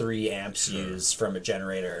does 3 amps use from a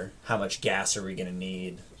generator? How much gas are we going to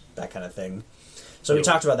need? That kind of thing. So we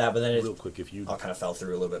talked about that, but then real quick, if you all kind of fell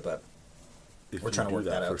through a little bit, but if we're trying to work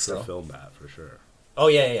that out for still. sure, film that for sure. Oh,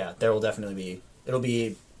 yeah. There will definitely be... It'll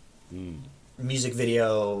be music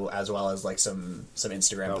video, as well as, like, some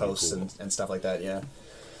Instagram posts cool. and stuff like that, yeah.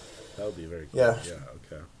 That would be very cool. Yeah. Yeah,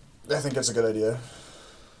 okay. I think it's a good idea.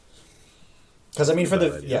 Because, I mean, for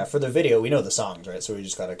the video, we know the songs, right? So we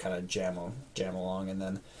just got to kind of jam along, and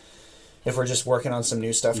then if we're just working on some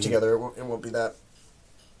new stuff together, it won't be that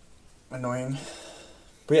annoying.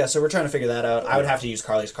 But yeah, so we're trying to figure that out. I would have to use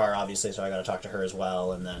Carly's car, obviously, so I got to talk to her as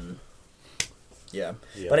well, and then... Yeah.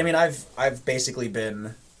 But I mean, I've basically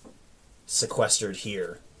been sequestered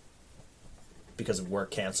here because of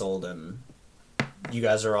work canceled, and you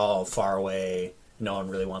guys are all far away. No one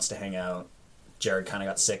really wants to hang out. Jared kind of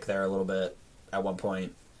got sick there a little bit at one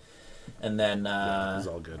point. And then... he's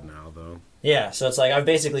all good now, though. Yeah, so it's like I've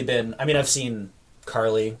basically been... I mean, I've seen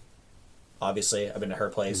Carly, obviously. I've been to her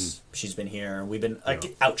place. She's been here. We've been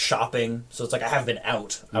out shopping. So it's like I have been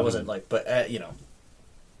out. I wasn't like... But, you know...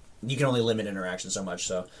 You can only limit interaction so much,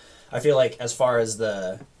 so I feel like as far as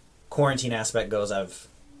the quarantine aspect goes,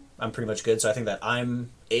 I'm pretty much good. So I think that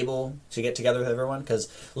I'm able to get together with everyone, because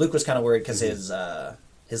Luke was kind of worried because his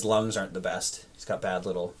lungs aren't the best. He's got bad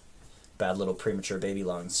little premature baby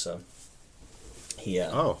lungs, so he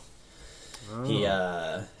has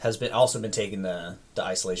been taking the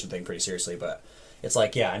isolation thing pretty seriously. But it's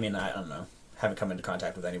like, yeah, I mean, I don't know, haven't come into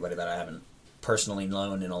contact with anybody that I haven't personally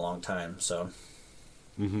known in a long time, so.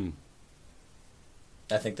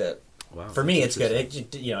 I think that for me it's good.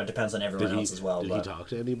 It it depends on everyone else as well. Did he talk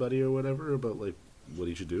to anybody or whatever about like what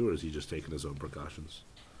he should do, or is he just taking his own precautions?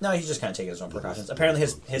 No, he's just kind of taking his own precautions. Apparently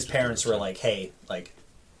his parents were like, hey, like,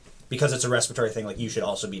 because it's a respiratory thing, like, you should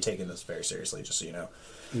also be taking this very seriously, just so you know.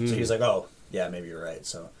 So he was like, oh, yeah, maybe you're right.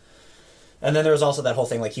 So, and then there was also that whole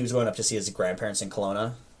thing, like, he was going up to see his grandparents in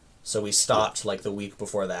Kelowna, so we stopped like the week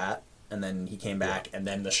before that, and then he came back, and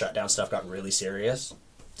then the shutdown stuff got really serious.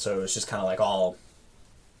 So it was just kind of like all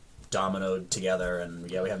dominoed together, and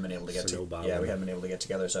we haven't been able to get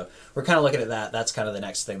together. So we're kind of looking at that. That's kind of the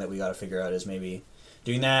next thing that we got to figure out, is maybe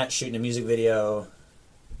doing that, shooting a music video,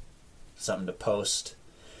 something to post.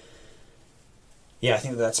 Yeah, I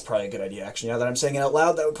think that's probably a good idea. Actually, now that I'm saying it out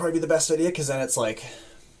loud, that would probably be the best idea, because then it's like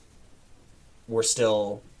we're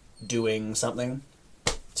still doing something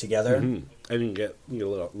together, and you get a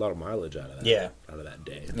lot of mileage out of that. Yeah, out of that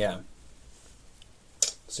day. Yeah.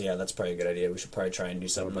 So yeah, that's probably a good idea. We should probably try and do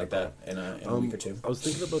something like that in a week or two. I was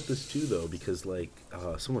thinking about this too, though, because like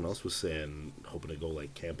someone else was saying, hoping to go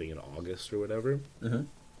like camping in August or whatever. And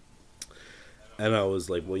I was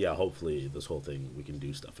like, well, yeah, hopefully this whole thing we can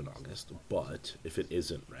do stuff in August. But if it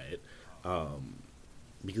isn't, right,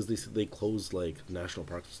 because they closed like national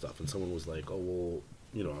parks and stuff, and someone was like, oh well,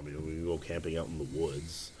 you know, I mean, we can go camping out in the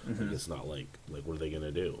woods. Like, it's not like what are they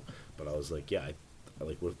gonna do? But I was like, yeah.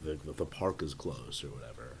 Like if the park is closed or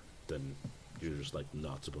whatever, then you're just like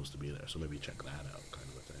not supposed to be there. So maybe check that out, kind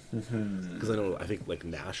of a thing. Because I think like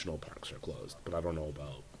national parks are closed, but I don't know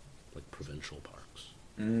about like provincial parks.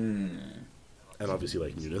 And obviously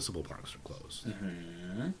like municipal parks are closed.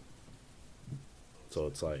 So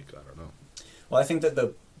it's like, I don't know. Well, I think that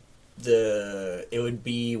the it would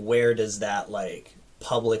be, where does that like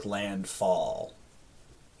public land fall?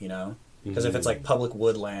 You know, because if it's like public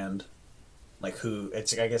woodland. Like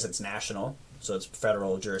I guess it's national, so it's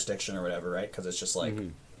federal jurisdiction or whatever, right? Because it's just like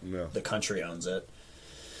the country owns it.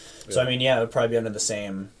 So I mean, yeah, it would probably be under the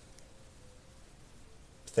same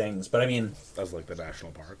things. But I mean, as like the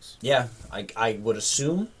national parks. Yeah, I would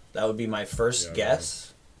assume that would be my first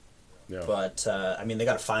guess. Yeah. But I mean, they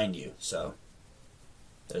got to find you, so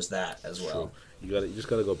there's that as well. True. You just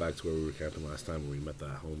gotta go back to where we were camping last time, where we met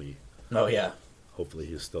that homie. Oh yeah. Hopefully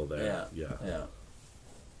he's still there. Yeah.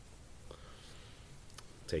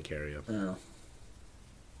 Take care of you. Yeah.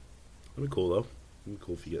 That'd be cool though. It'd be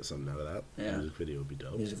cool if you get something out of that. Yeah. Music video would be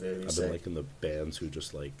dope. Music video would be I've sick. been liking the bands who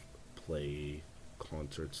just like play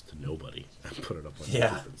concerts to nobody and put it up on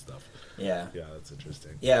YouTube and stuff. Yeah. Yeah, that's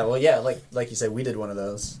interesting. Yeah, well, yeah, like you said, we did one of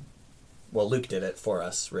those. Well, Luke did it for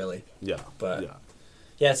us, really. Yeah. But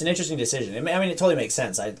yeah, it's an interesting decision. I mean, it totally makes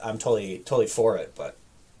sense. I'm totally for it, but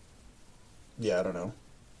yeah, I don't know.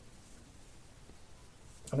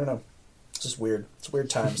 I don't know. It's just weird. It's weird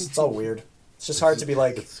times. It's all weird. It's just hard to be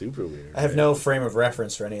like... It's super weird. I have no frame of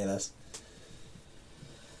reference for any of this.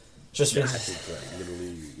 Just I think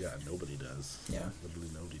literally, nobody does. Yeah. Literally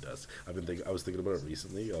nobody does. I was thinking about it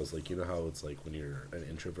recently. I was like, you know how it's like when you're an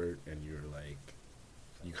introvert and you're like,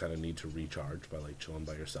 you kind of need to recharge by like chilling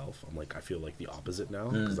by yourself. I'm like, I feel like the opposite now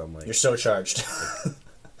because I'm like, you're so charged.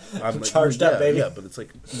 I'm like, charged up, baby. Yeah, but it's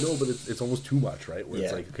like no, but it's almost too much, right? Where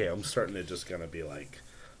it's Yeah. like, okay, I'm starting to just kind of be like,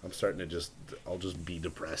 I'll just be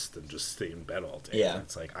depressed and just stay in bed all day. Yeah. And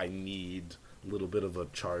it's like I need a little bit of a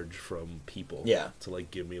charge from people. Yeah. To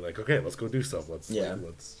like give me like, okay, let's go do stuff. Let's Yeah. like,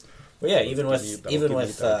 let's. Well, yeah, let's even give with me- that'll even give me-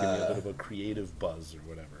 with that'll give me a bit of a creative buzz or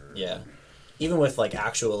whatever. yeah, even with like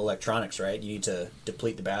actual electronics, right? You need to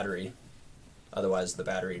deplete the battery, otherwise the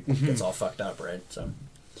battery gets all fucked up, right? So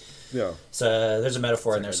there's a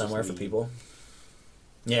metaphor in there I just somewhere for need- people.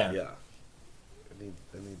 Yeah. Yeah. I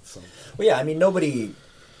need something. Well, yeah. I mean, nobody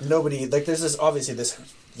like there's this obviously this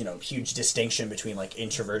huge distinction between like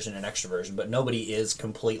introversion and extroversion, but nobody is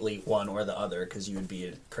completely one or the other because you would be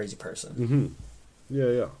a crazy person. Mm-hmm.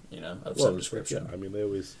 Yeah. Of Well, some description. Yeah, I mean,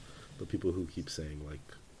 the people who keep saying, like,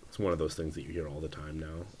 it's one of those things that you hear all the time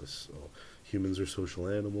now. Is, oh, humans are social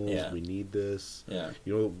animals. Yeah. We need this. Yeah.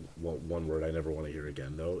 You know, one word I never want to hear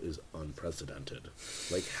again, though, is unprecedented.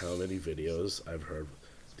 Like, how many videos I've heard,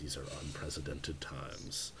 these are unprecedented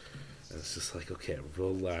times. And it's just like, okay,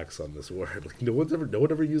 relax on this word. Like, no one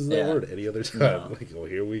ever uses that word any other time. No. Like, oh,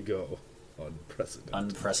 here we go. Unprecedented.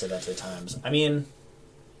 Unprecedented times. I mean,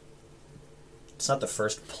 it's not the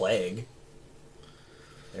first plague.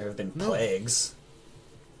 There have been plagues.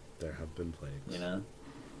 There have been plagues.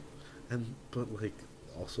 But like,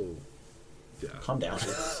 also, yeah. Calm down. I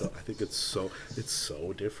think it's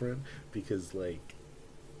so different because like,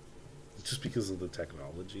 just because of the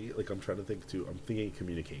technology. Like, I'm trying to think too. I'm thinking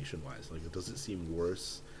communication wise. Like, does it seem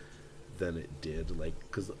worse than it did? Like,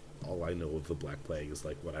 because all I know of the Black Plague is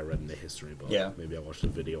like what I read in the history book. Yeah. Maybe I watched a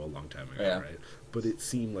video a long time ago, Yeah. right? But it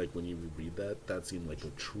seemed like when you read that seemed like a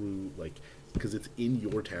true, like, because it's in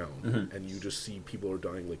your town and you just see people are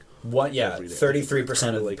dying like every day. 33%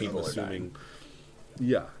 of the Like, people I'm are assuming, dying.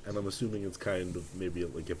 Yeah, and I'm assuming it's kind of maybe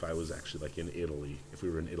like if I was actually like in Italy, if we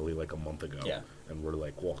were in Italy like a month ago, Yeah. and we're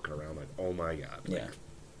like walking around like, oh my god, like, Yeah.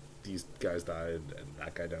 these guys died and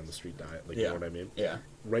that guy down the street died, like, Yeah. you know what I mean? Yeah.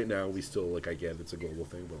 Right now, we still like, I get it's a global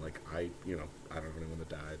thing, but like I don't know anyone that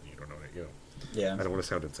died. You don't know, Yeah. I don't want to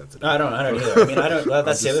sound insensitive. No, I don't either. I mean, I don't. Well,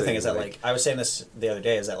 that's I'm the other just thing is that saying, like I was saying this the other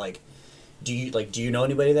day is that like, do you know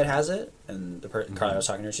anybody that has it? And the Carly I was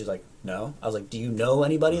talking to her, she's like, no. I was like, do you know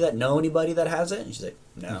anybody that has it? And she's like,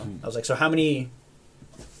 no. I was like, so how many,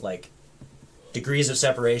 like, degrees of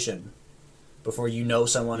separation before you know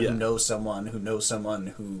someone who knows someone who knows someone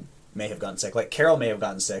who may have gotten sick? Like Carol may have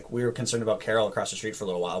gotten sick. We were concerned about Carol across the street for a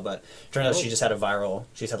little while, but turns out she just had viral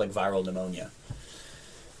pneumonia.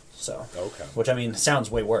 So, Okay. which I mean sounds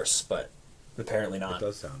way worse, but apparently It not,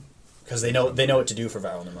 does sound. because they know what to do for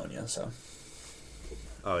viral pneumonia. So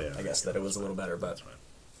Oh yeah. I guess that it was a little better, but That's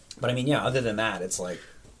right. I mean, yeah. Other than that, it's like,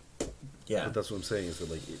 yeah, But that's what I'm saying is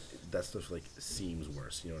that like that stuff like seems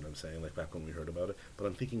worse. You know what I'm saying? Like back when we heard about it. But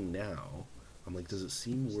I'm thinking now, I'm like, does it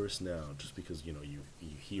seem worse now just because you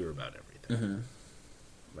hear about everything?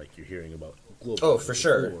 Like you're hearing about global. Oh, for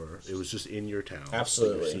sure. Before, it was just in your town.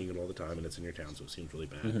 Absolutely. Like, you're seeing it all the time, and it's in your town, so it seems really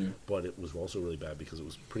bad. But it was also really bad because it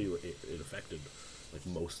was it affected like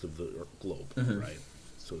most of the globe, right?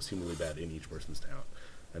 So it seemed really bad in each person's town.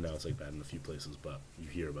 And now it's like bad in a few places, but you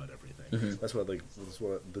hear about everything. That's what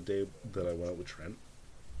the day that I went out with Trent,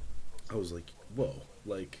 I was like, whoa,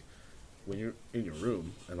 like when you're in your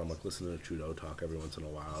room and I'm like listening to Trudeau talk every once in a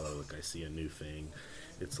while, or like I see a new thing,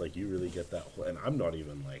 it's like you really get that whole, and I'm not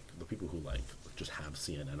even like the people who like just have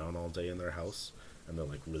CNN on all day in their house and they're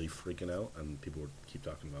like really freaking out, and people keep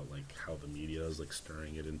talking about like how the media is like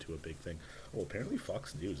stirring it into a big thing. Well, apparently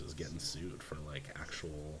Fox News is getting sued for like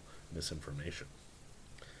actual misinformation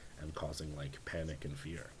and causing like panic and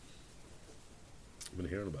fear. I've been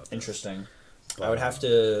hearing about this. interesting. But, I would have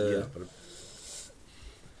to. Yeah, but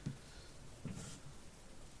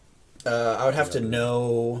I would have to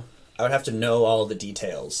know. I would have to know all the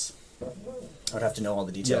details. I would have to know all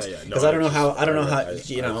the details because I don't know how. I don't know how. I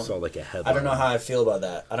saw like a headline. I don't know how I feel about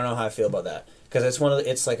that. Because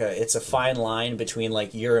it's it's a fine line between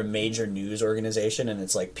like you're a major news organization and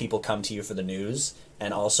it's like people come to you for the news,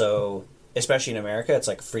 and also especially in America it's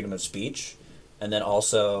like freedom of speech, and then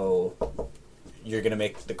also you're gonna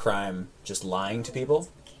make the crime just lying to people.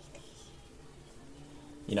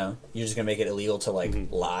 You're just gonna make it illegal to like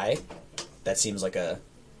lie. That seems like a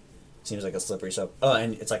slippery slope. Oh,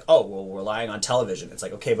 and it's like, oh well, we're lying on television. It's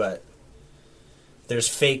like, okay, but there's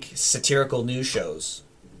fake satirical news shows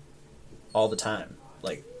all the time,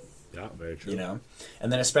 like, Yeah, very true. you know, and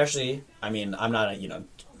then especially, I mean, I'm not a, you know,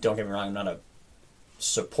 don't get me wrong, I'm not a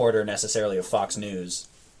supporter necessarily of Fox News,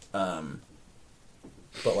 but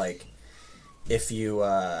like, if you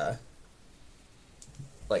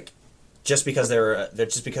like, just because they're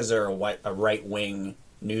a right wing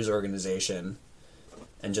news organization,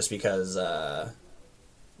 and just because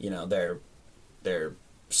you know, they're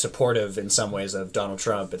supportive in some ways of Donald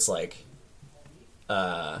Trump, it's like,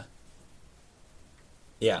 yeah,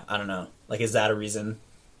 I don't know. Like, is that a reason?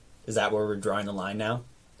 Is that where we're drawing the line now?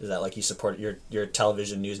 Is that like you support your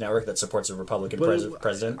television news network that supports a Republican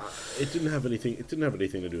president? It didn't have anything. It didn't have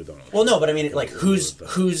anything to do with Donald Trump. Well, no, but I mean, like, who's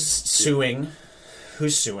suing?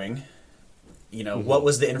 Who's suing? You know, what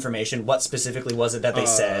was the information? What specifically was it that they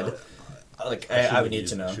said? Like, I would need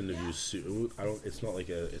to know. Shouldn't have used sue. I don't. It's not like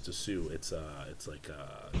it's a sue. It's like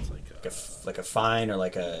a fine, or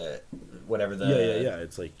like a whatever the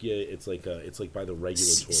It's like by the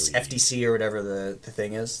regulatory FTC or whatever the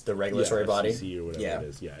thing is, the regulatory body. FCC or whatever it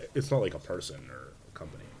is. Yeah, it's not like a person or a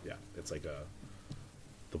company. Yeah, it's like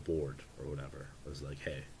the board or whatever. It's like,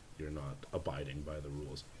 hey, you're not abiding by the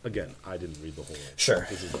rules. Again, I didn't read the whole. Sure.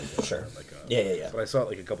 This is sure. Yeah. But I saw it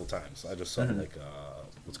like a couple times. I just saw it like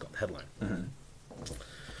what's it called, headline.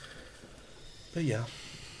 But yeah.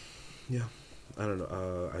 I don't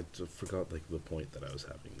know. I just forgot like the point that I was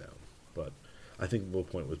having now, but I think the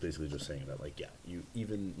point was basically just saying that, like, yeah, you,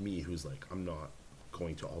 even me, who's like, I'm not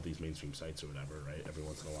going to all these mainstream sites or whatever, right? Every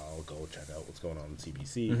once in a while, I'll go check out what's going on in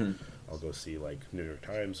CBC. I'll go see like New York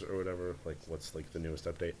Times or whatever, like what's like the newest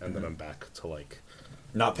update, and then I'm back to like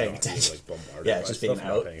not paying attention. Like bombarded. Yeah, just being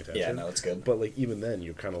out. Not paying attention. Yeah, no, it's good. But like even then,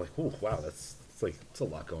 you're kind of like, oh wow, it's like it's a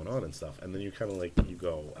lot going on and stuff, and then you kind of like you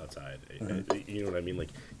go outside. You know what I mean? Like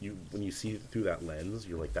when you see through that lens,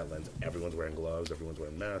 you're like, that lens. Everyone's wearing gloves. Everyone's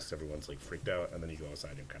wearing masks. Everyone's like freaked out, and then you go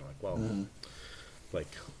outside and you're kind of like, well, like,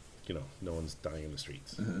 you know, no one's dying in the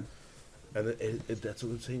streets. And that's what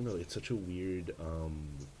I'm saying though. It's such a weird,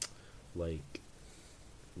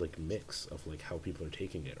 like mix of like how people are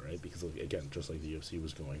taking it, right? Because like, again, just like the UFC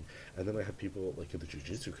was going, and then I have people like in the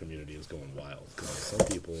jiu-jitsu community is going wild, because like, some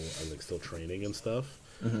people are like still training and stuff,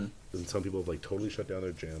 and some people have like totally shut down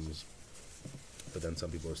their gyms, but then some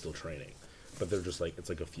people are still training, but they're just like, it's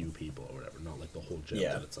like a few people or whatever, not like the whole gym.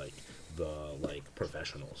 But it's like the like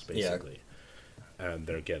professionals basically. And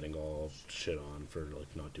they're getting all shit on for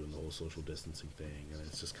like not doing the whole social distancing thing, and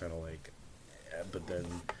it's just kind of like, but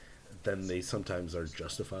then they sometimes are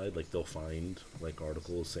justified. Like they'll find like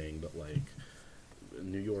articles saying that like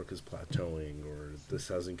New York is plateauing, or this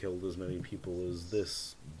hasn't killed as many people as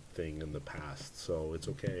this thing in the past, so it's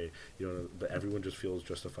okay, you know. But everyone just feels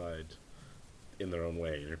justified in their own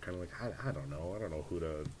way, and you're kind of like, I don't know who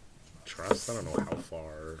to trust. I don't know how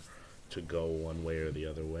far to go one way or the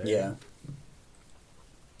other way. Yeah.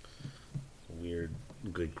 Weird,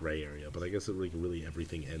 good gray area, but I guess it, like, really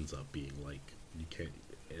everything ends up being like, you can't.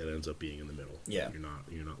 It ends up being in the middle. Yeah. You're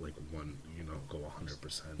not like one. You know, go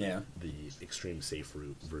 100%. Yeah. The extreme safe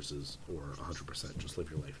route versus, or 100% just live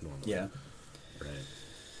your life normally. Yeah. Right.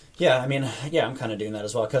 Yeah, I mean, yeah, I'm kind of doing that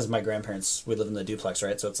as well, because my grandparents, we live in the duplex,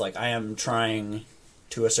 right? So it's like I am trying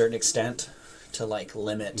to a certain extent to like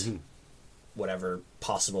limit whatever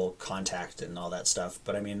possible contact and all that stuff.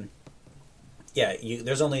 But I mean, yeah,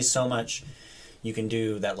 there's only so much you can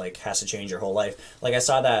do that like has to change your whole life. Like I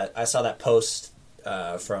saw that post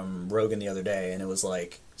from Rogan the other day, and it was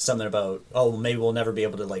like something about, oh, maybe we'll never be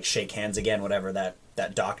able to like shake hands again, whatever, that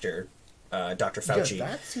doctor, Dr. Fauci. Yeah,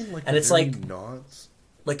 that seemed like, and it's like not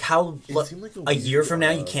like how it seemed like a year from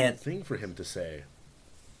now you can't thing for him to say.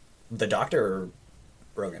 The doctor or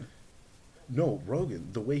Rogan? No, Rogan.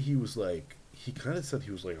 The way he was like, he kind of said,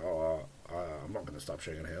 he was like, oh, I'm not going to stop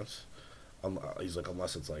shaking hands. He's like,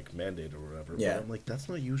 unless it's like mandated or whatever. Yeah. But I'm like, that's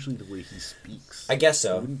not usually the way he speaks. I guess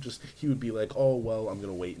so. He would be like, oh, well, I'm going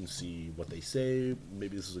to wait and see what they say.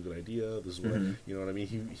 Maybe this is a good idea. This is what, you know what I mean?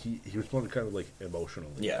 He responded kind of like emotionally.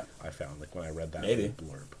 Yeah. I found, like, when I read that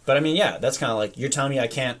blurb. But I mean, yeah, that's kind of like, you're telling me I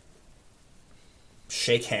can't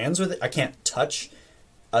shake hands with it? I can't touch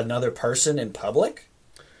another person in public?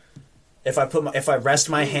 If I rest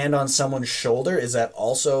my hand on someone's shoulder, is that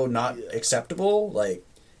also not acceptable? Like,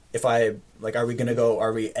 if I, like,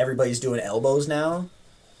 everybody's doing elbows now?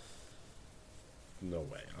 No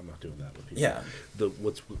way. I'm not doing that with people. Yeah.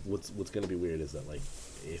 What's going to be weird is that, like,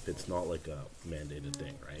 if it's not, like, a mandated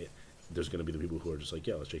thing, right? There's going to be the people who are just like,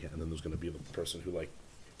 yeah, let's shake hands. And then there's going to be the person who, like,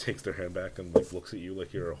 takes their hand back and, like, looks at you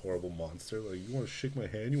like you're a horrible monster. Like, you want to shake my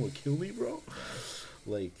hand? You want to kill me, bro?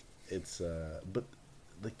 Like, it's, but,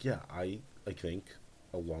 like, yeah, I think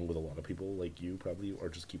along with a lot of people like you probably, or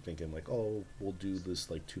just keep thinking like, oh, we'll do this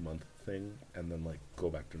like 2 month thing and then like go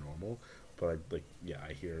back to normal. But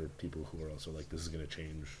I hear people who are also like, this is gonna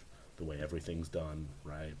change the way everything's done,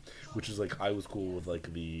 right? Which is like, I was cool with like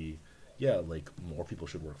like more people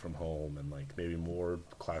should work from home and like maybe more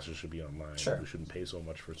classes should be online. Sure. We shouldn't pay so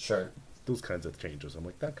much for those kinds of changes. I'm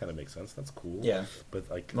like, that kind of makes sense. That's cool. Yeah. But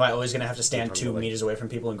like, am I always gonna have to stand 2 meters away from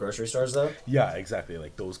people in grocery stores though? Yeah, exactly.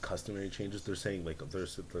 Like those customary changes, they're saying like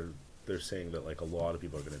they're saying that like a lot of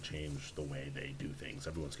people are going to change the way they do things.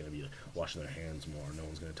 Everyone's going to be like, washing their hands more. No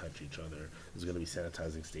one's going to touch each other. There's going to be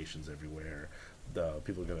sanitizing stations everywhere. The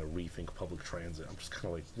people are going to rethink public transit. I'm just kind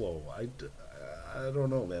of like, whoa, I don't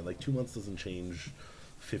know, man. Like 2 months doesn't change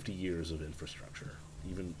 50 years of infrastructure.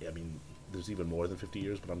 There's even more than 50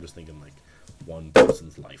 years, but I'm just thinking like one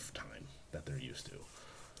person's lifetime that they're used to.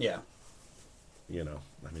 Yeah.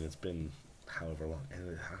 It's been however long,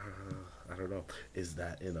 and I don't know, is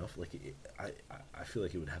that enough? Like I feel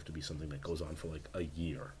like it would have to be something that goes on for like a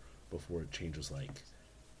year before it changes like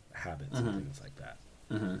habits and things like that.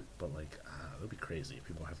 But like it would be crazy if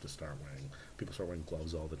people start wearing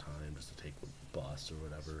gloves all the time just to take the bus or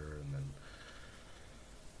whatever, and then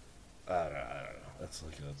I don't know, that's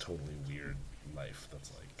like a totally weird life.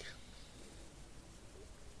 That's like,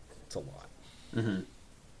 it's a lot.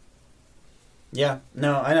 Yeah,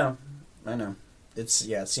 no, I know. It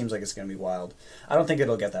seems like it's going to be wild. I don't think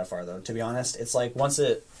it'll get that far, though, to be honest. It's like,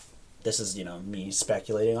 this is, me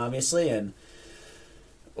speculating, obviously, and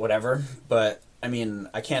whatever, but,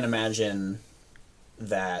 I can't imagine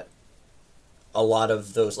that a lot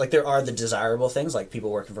of those, like, there are the desirable things, like people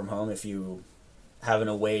working from home. If you have an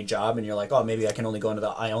away job and you're like, oh, maybe I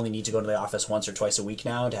only need to go to the office once or twice a week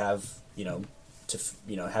now to have,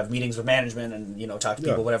 have meetings with management and, talk to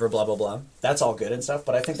people, whatever, blah, blah, blah. That's all good and stuff.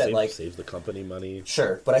 But I think that save the company money.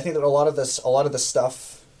 Sure. But I think that a lot of the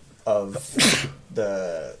stuff of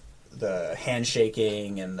the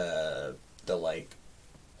handshaking and the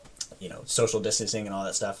social distancing and all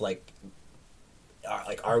that stuff,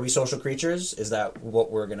 are we social creatures? Is that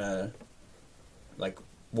what we're gonna,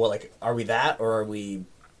 are we that, or are we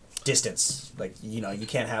distance? You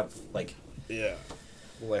can't have, Yeah.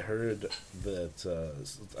 Well, I heard that,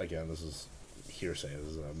 again, this is hearsay.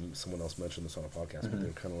 Someone else mentioned this on a podcast, but they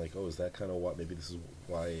were kind of like, oh, is that kind of what, maybe this is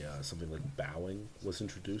why something like bowing was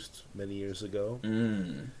introduced many years ago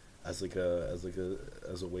as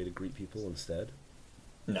a way to greet people instead?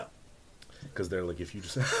 No. Because they're like, if you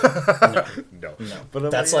just... No. No.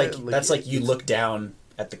 But that's like you look down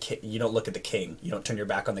at the king. You don't look at the king. You don't turn your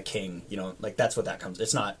back on the king. That's what that comes.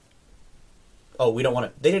 It's not... Oh, we don't want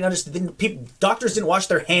to... They didn't understand... Doctors didn't wash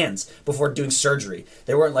their hands before doing surgery.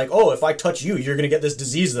 They weren't like, oh, if I touch you, you're going to get this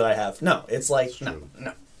disease that I have. No, it's like, no.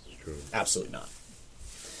 It's true. Absolutely not.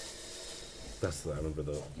 I remember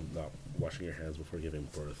the not washing your hands before giving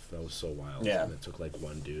birth. That was so wild. Yeah. And it took like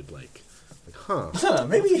one dude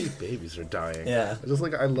maybe these babies are dying. Yeah.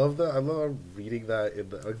 I love that. I love reading that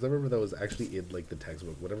because I remember that was actually in like the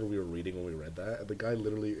textbook. Whatever we were reading when we read that, and the guy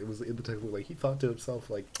literally, it was in the textbook. Like he thought to himself,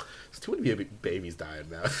 like, "There's too many babies dying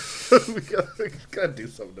now. we gotta do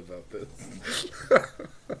something about this."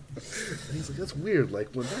 And he's like, "That's weird. Like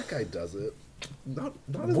when that guy does it, not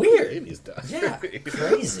as weird many babies die." Yeah,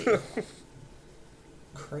 crazy.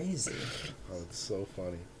 Crazy. Oh, it's so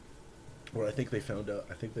funny. Well, I think they found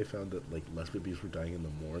that like less babies were dying in the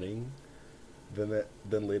morning than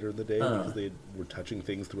later in the day because they were touching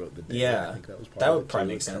things throughout the day. Yeah, I think that was that would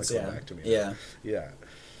probably make sense. Yeah, back to me. Yeah.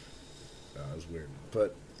 That was weird,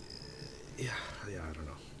 but yeah.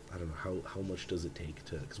 I don't know how much does it take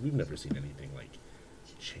to, because we've never seen anything like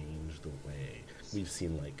change the way we've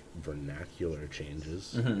seen like vernacular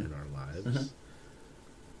changes in our lives,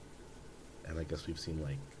 and I guess we've seen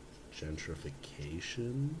like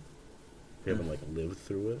gentrification. We haven't like lived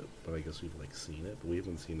through it, but I guess we've like seen it. But we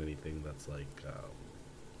haven't seen anything that's like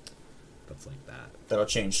that. That'll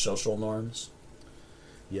change social norms.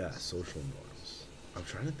 Yeah, social norms. I'm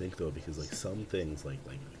trying to think though, because like some things like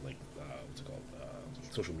what's it called?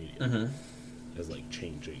 Social media is like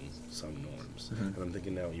changing some norms, and I'm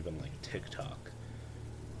thinking now even like TikTok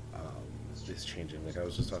is changing. Like I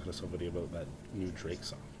was just talking to somebody about that new Drake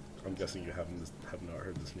song. I'm guessing you have not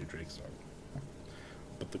heard this new Drake song.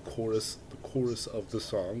 But the chorus of the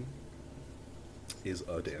song is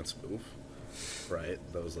a dance move, right?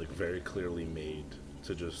 That was like very clearly made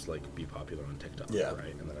to just like be popular on TikTok,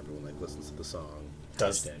 right? And then everyone like listens to the song,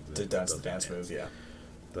 does the dance move,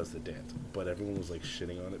 does the dance. But everyone was like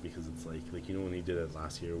shitting on it because it's like when he did it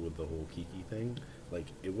last year with the whole Kiki thing, like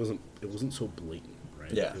it wasn't so blatant,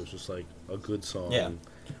 right? Yeah, it was just like a good song. Yeah,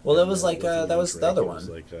 well, it was like that was the other one. It was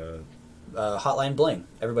like Hotline Bling.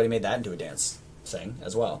 Everybody made that into a dance thing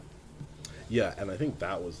as well. Yeah, and I think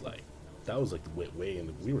that was like the way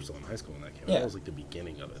in we were still in high school when that came out. Yeah. That was like the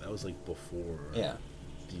beginning of it. That was like before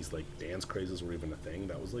these like dance crazes were even a thing.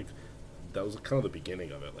 That was kind of the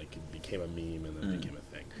beginning of it. Like it became a meme and then became a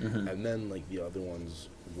thing. Mm-hmm. And then like the other ones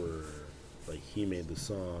were like he made the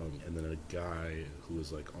song, and then a guy who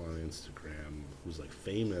was like on Instagram who's like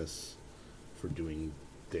famous for doing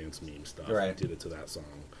dance meme stuff did it to that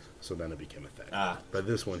song. So then it became a thing. But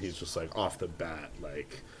this one, he's just like off the bat,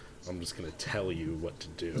 like, I'm just gonna tell you what to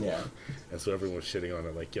do. Yeah. And so everyone's shitting on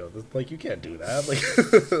it, like, yo, like you can't do that. Like,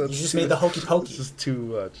 you just made the hokey pokey. It's just too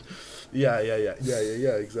much. Yeah,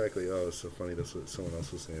 exactly. Oh, it's so funny. That's what someone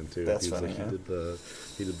else was saying too. That's he was funny. Like,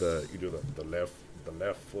 you do the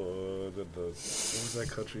left foot, and what was that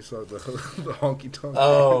country song? The honky tonk.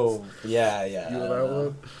 Oh, yeah. You know that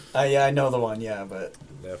one? Yeah, I know the one. Yeah, but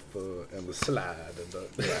left foot and the slide and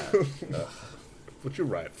the put your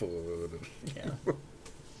right foot. Yeah.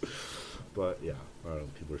 But yeah, I don't know,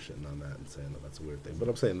 people are shitting on that and saying that that's a weird thing. But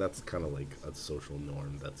I'm saying that's kind of like a social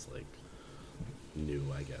norm that's like new,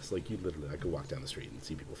 I guess. Like I could walk down the street and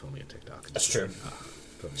see people filming a TikTok. That's true.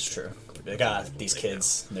 That's true. They got these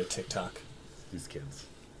kids and their TikTok. These kids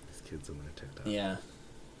and their TikTok. Yeah.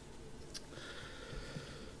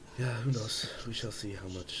 Yeah, who knows? We shall see how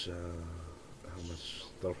much.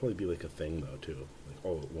 That'll probably be like a thing though too. Like,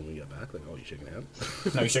 oh, when we get back, like, oh, you shaking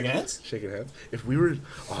hands? Are you shaking hands? Shaking hands. If we were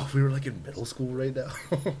like in middle school right now,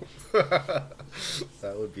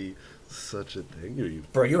 that would be such a thing.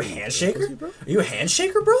 Bro, you a handshaker? Are you a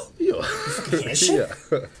handshaker, bro? Yo. You fucking handshake?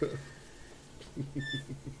 Yeah.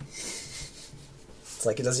 It's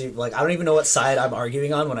like it doesn't even, like, I don't even know what side I'm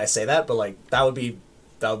arguing on when I say that, but like that would be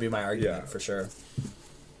my argument for sure.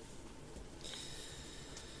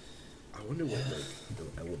 I wonder what like the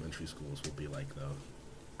elementary schools will be like though.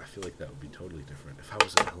 I feel like that would be totally different. If I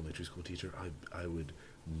was an elementary school teacher, I would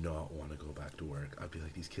not want to go back to work. I'd be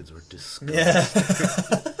like, these kids are disgusting. Yeah.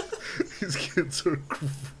 These kids are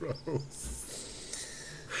gross.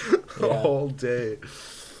 All day.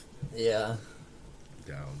 Yeah.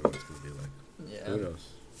 Yeah, I don't know what it's gonna be like. Yeah. Who knows?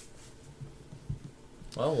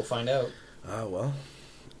 Well, we'll find out. Well.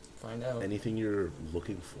 Find out. Anything you're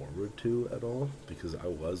looking forward to at all? Because I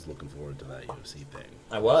was looking forward to that UFC thing.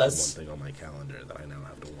 I was. One thing on my calendar that I now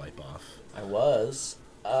have to wipe off. I was.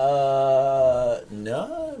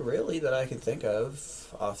 Not really that I can think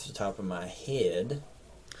of off the top of my head.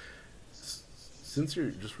 Since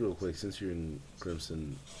you're, just real quick, since you're in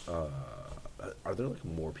Grimson, are there like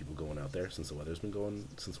more people going out there since the weather's been getting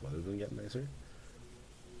nicer?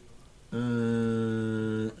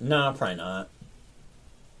 No, probably not.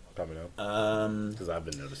 Probably not. Because I've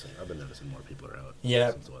been noticing more people are out.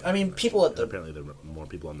 Yeah, I mean, people at the... Apparently there are more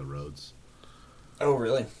people on the roads. Oh,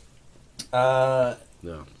 really? No.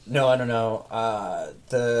 No, I don't know. I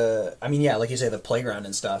mean, yeah, like you say, the playground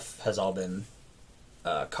and stuff has all been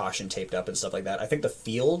caution taped up and stuff like that. I think the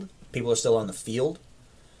field, people are still on the field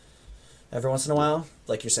every once in a while.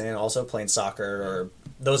 Like you're saying, also playing soccer, or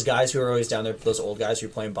those guys who are always down there, those old guys who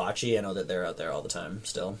are playing bocce, I know that they're out there all the time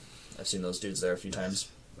still. I've seen those dudes there a few times.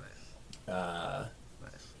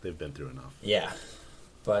 Nice. They've been through enough. Yeah.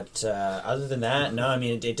 But other than that, no, I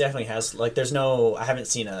mean, it definitely has, like, there's no, I haven't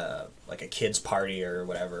seen a kid's party or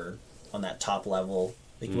whatever on that top level,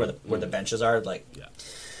 like where the benches are, like,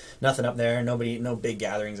 nothing up there, no big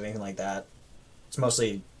gatherings, anything like that. It's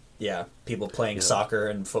mostly, people playing soccer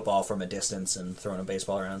and football from a distance and throwing a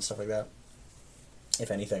baseball around and stuff like that,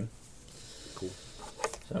 if anything. Cool.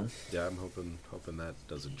 So. Yeah, I'm hoping that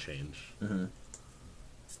doesn't change. Mm-hmm.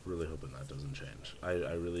 Really hoping that doesn't change. I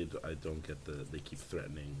don't get they keep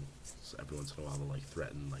threatening every once in a while to like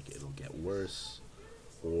threaten like it'll get worse,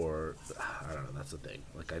 or I don't know, that's the thing.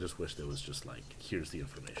 Like I just wish there was just like here's the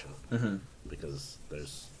information, because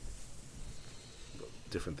there's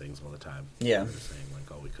different things all the time. Yeah. They're saying like,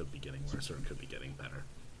 oh, we could be getting worse or it could be getting better.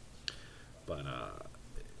 But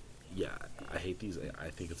yeah, I hate these. I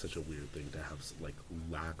think it's such a weird thing to have like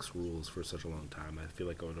lax rules for such a long time. I feel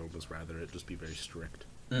like I would almost rather it just be very strict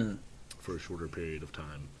for a shorter period of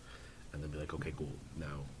time, and then be like, okay, cool,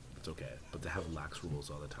 now it's okay. But to have lax rules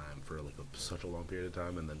all the time for like such a long period of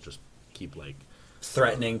time, and then just keep like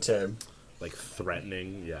threatening to, like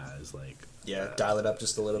threatening, is like dial it up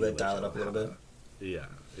just a little bit, dial it up a little bit. Yeah.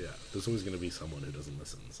 There's always going to be someone who doesn't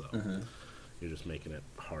listen, so you're just making it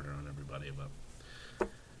harder on everybody. But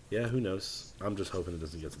yeah, who knows? I'm just hoping it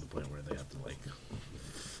doesn't get to the point where they have to like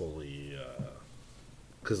fully,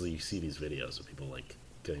 because you see these videos of people like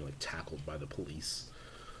getting like tackled by the police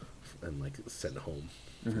and like sent home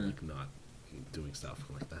for like not doing stuff.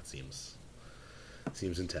 Like that seems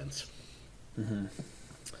intense. Mm-hmm.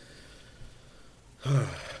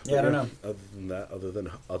 Yeah, I don't know. Other than that,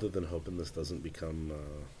 other than hoping this doesn't become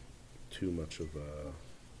too much of a,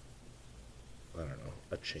 I don't know,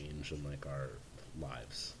 a change in like our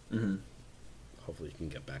lives. Mm-hmm. Hopefully, you can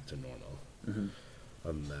get back to normal. Mm-hmm.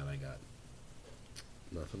 Other than that, I got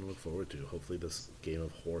nothing to look forward to. Hopefully, this game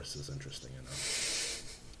of horse is interesting enough.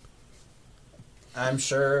 I'm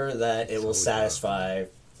sure that it will So, satisfy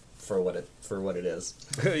for what it is.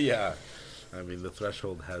 Yeah, I mean the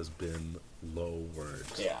threshold has been lowered.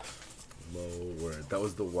 Yeah. Lowered. That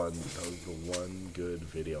was the one good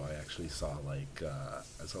video I actually saw. Like I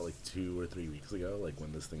saw like 2 or 3 weeks ago. Like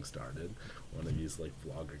when this thing started, one of these like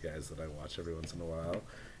vlogger guys that I watch every once in a while.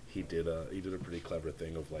 He did a pretty clever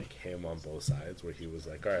thing of like him on both sides, where he was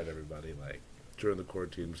like, "All right, everybody, like during the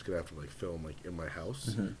quarantine, I'm just gonna have to like film like in my house.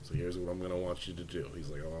 Mm-hmm. So here's what I'm gonna want you to do." He's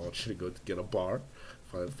like, "Oh, I want you to go get a bar,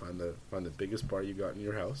 find the biggest bar you got in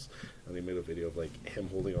your house." And he made a video of like him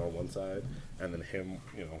holding on one side, and then him,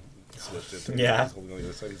 you know, switched it to Yeah. he's holding on the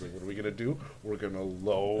other side. He's like, "What are we gonna do? We're gonna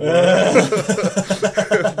lower."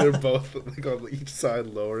 They're both like on each side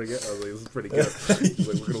lowering it. I was like, "This is pretty good." He's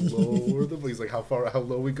like, "We're gonna lower them." He's like, how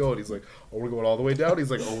low we going? He's like, "Oh, we're going all the way down." He's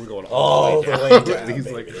like, "Oh, we're going all the way down." And he's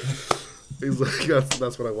baby. like. He's like,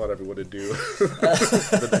 that's what I want everyone to do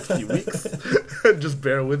the next few weeks. Just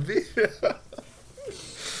bear with me.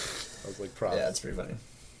 I was like, props. Yeah, it's pretty funny.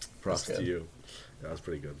 Props That's to good. you. Yeah, that's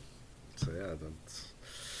pretty good. So yeah,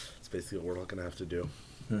 that's basically what we're all gonna have to do.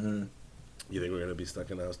 Mm-hmm. You think we're gonna be stuck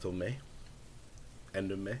in the house till May?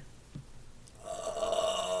 End of May?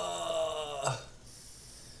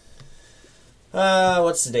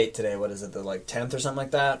 What's the date today? What is it? The like 10th or something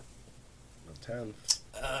like that? The 10th.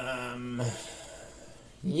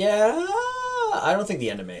 Yeah, I don't think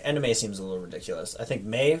the end of May. End of May seems a little ridiculous. I think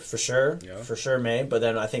May for sure. Yeah. For sure May. But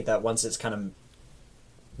then I think that once it's kind of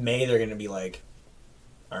May, they're going to be like,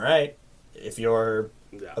 all right, if you're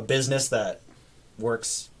Yeah. a business that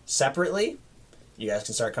works separately, you guys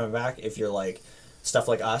can start coming back. If you're like stuff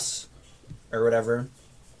like us or whatever,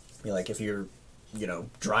 you're like if you're, you know,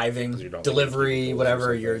 driving, You're not delivery, people or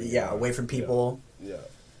whatever, you're something, away from people. Yeah.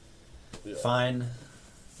 Yeah. Fine.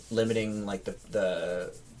 Limiting like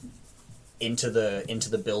the into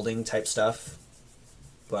the building type stuff,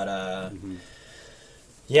 but Mm-hmm.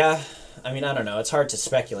 yeah, I mean I don't know. It's hard to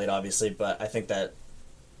speculate, obviously, but I think that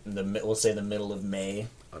we'll say the middle of May,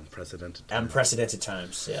 Unprecedented time. unprecedented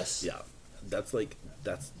times. Yes. Yeah, that's like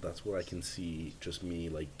that's where I can see just me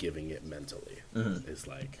like giving it mentally. Mhm. Is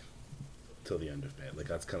like till the end of May. Like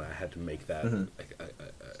that's kind of I had to make that Mhm. like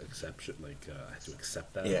exception. Like I had to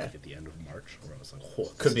accept that Yeah. like at the end of March, where I was like, "Oh,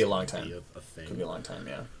 this Could be is a long gonna time. be a thing." Could be a long time.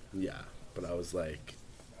 Yeah. Yeah, but I was like,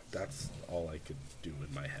 that's all I could do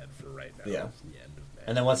in my head for right now. Yeah. is the end of May.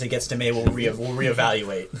 And then once it gets to May, we'll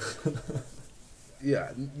reevaluate. Yeah,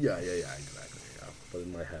 exactly. Yeah, but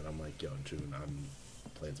in my head, I'm like, yo, June, I'm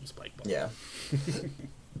playing some spike ball. Yeah.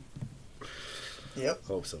 Yep.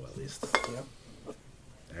 Hope so, at least. Yep.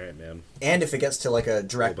 All right, man. And if it gets to like a Well,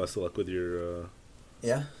 direct, best of luck with your.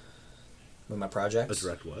 yeah, with my projects. A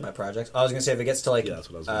direct what? My projects. I was gonna say if it gets to like Yeah, that's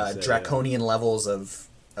what I was gonna say, draconian levels of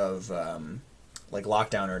like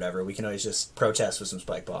lockdown or whatever, we can always just protest with some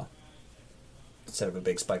spike ball instead of a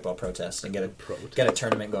big spike ball protest and get a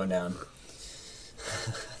tournament going down.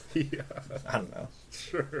 Yeah, I don't know.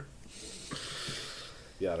 sure.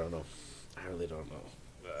 Yeah, I don't know. I really don't know.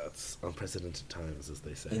 That's unprecedented times, as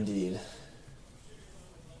they say. Indeed.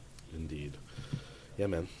 Indeed. Yeah,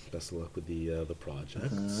 man. Best of luck with the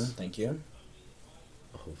projects. Thank you.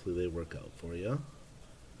 Hopefully they work out for you.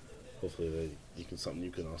 Hopefully you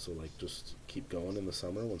can also like just keep going in the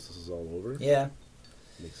summer once this is all over. Yeah.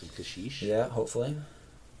 Make some kashish. Yeah. Hopefully.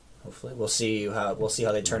 We'll see how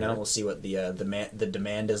they turn out. We'll see what the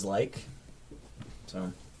demand is like.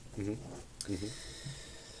 So. Mhm. Mhm.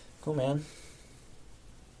 Cool, man.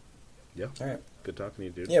 Yeah. All right. Good talking to you,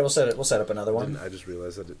 dude. Yeah, we'll set up another one. I just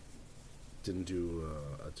realized that it didn't do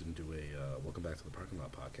a welcome back to the parking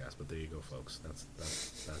lot podcast, but there you go, folks. That's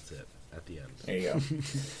it at the end. There you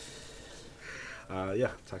go.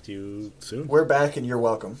 Yeah, talk to you soon. We're back, and you're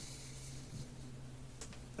welcome.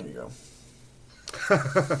 There you go.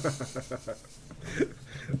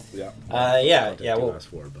 Yeah. Yeah. We'll We'll ask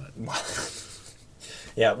for, but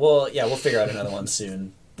we'll figure out another one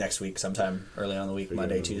soon. Next week, sometime early on in the week, figure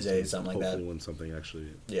Monday, out Tuesday, something like hopefully that. when something actually,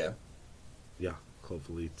 Yeah. yeah,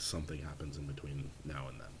 hopefully something happens in between now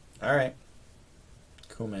and then. All right.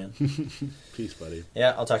 Cool, man. Peace, buddy.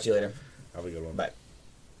 Yeah, I'll talk to you later. Have a good one. Bye.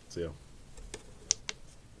 See ya.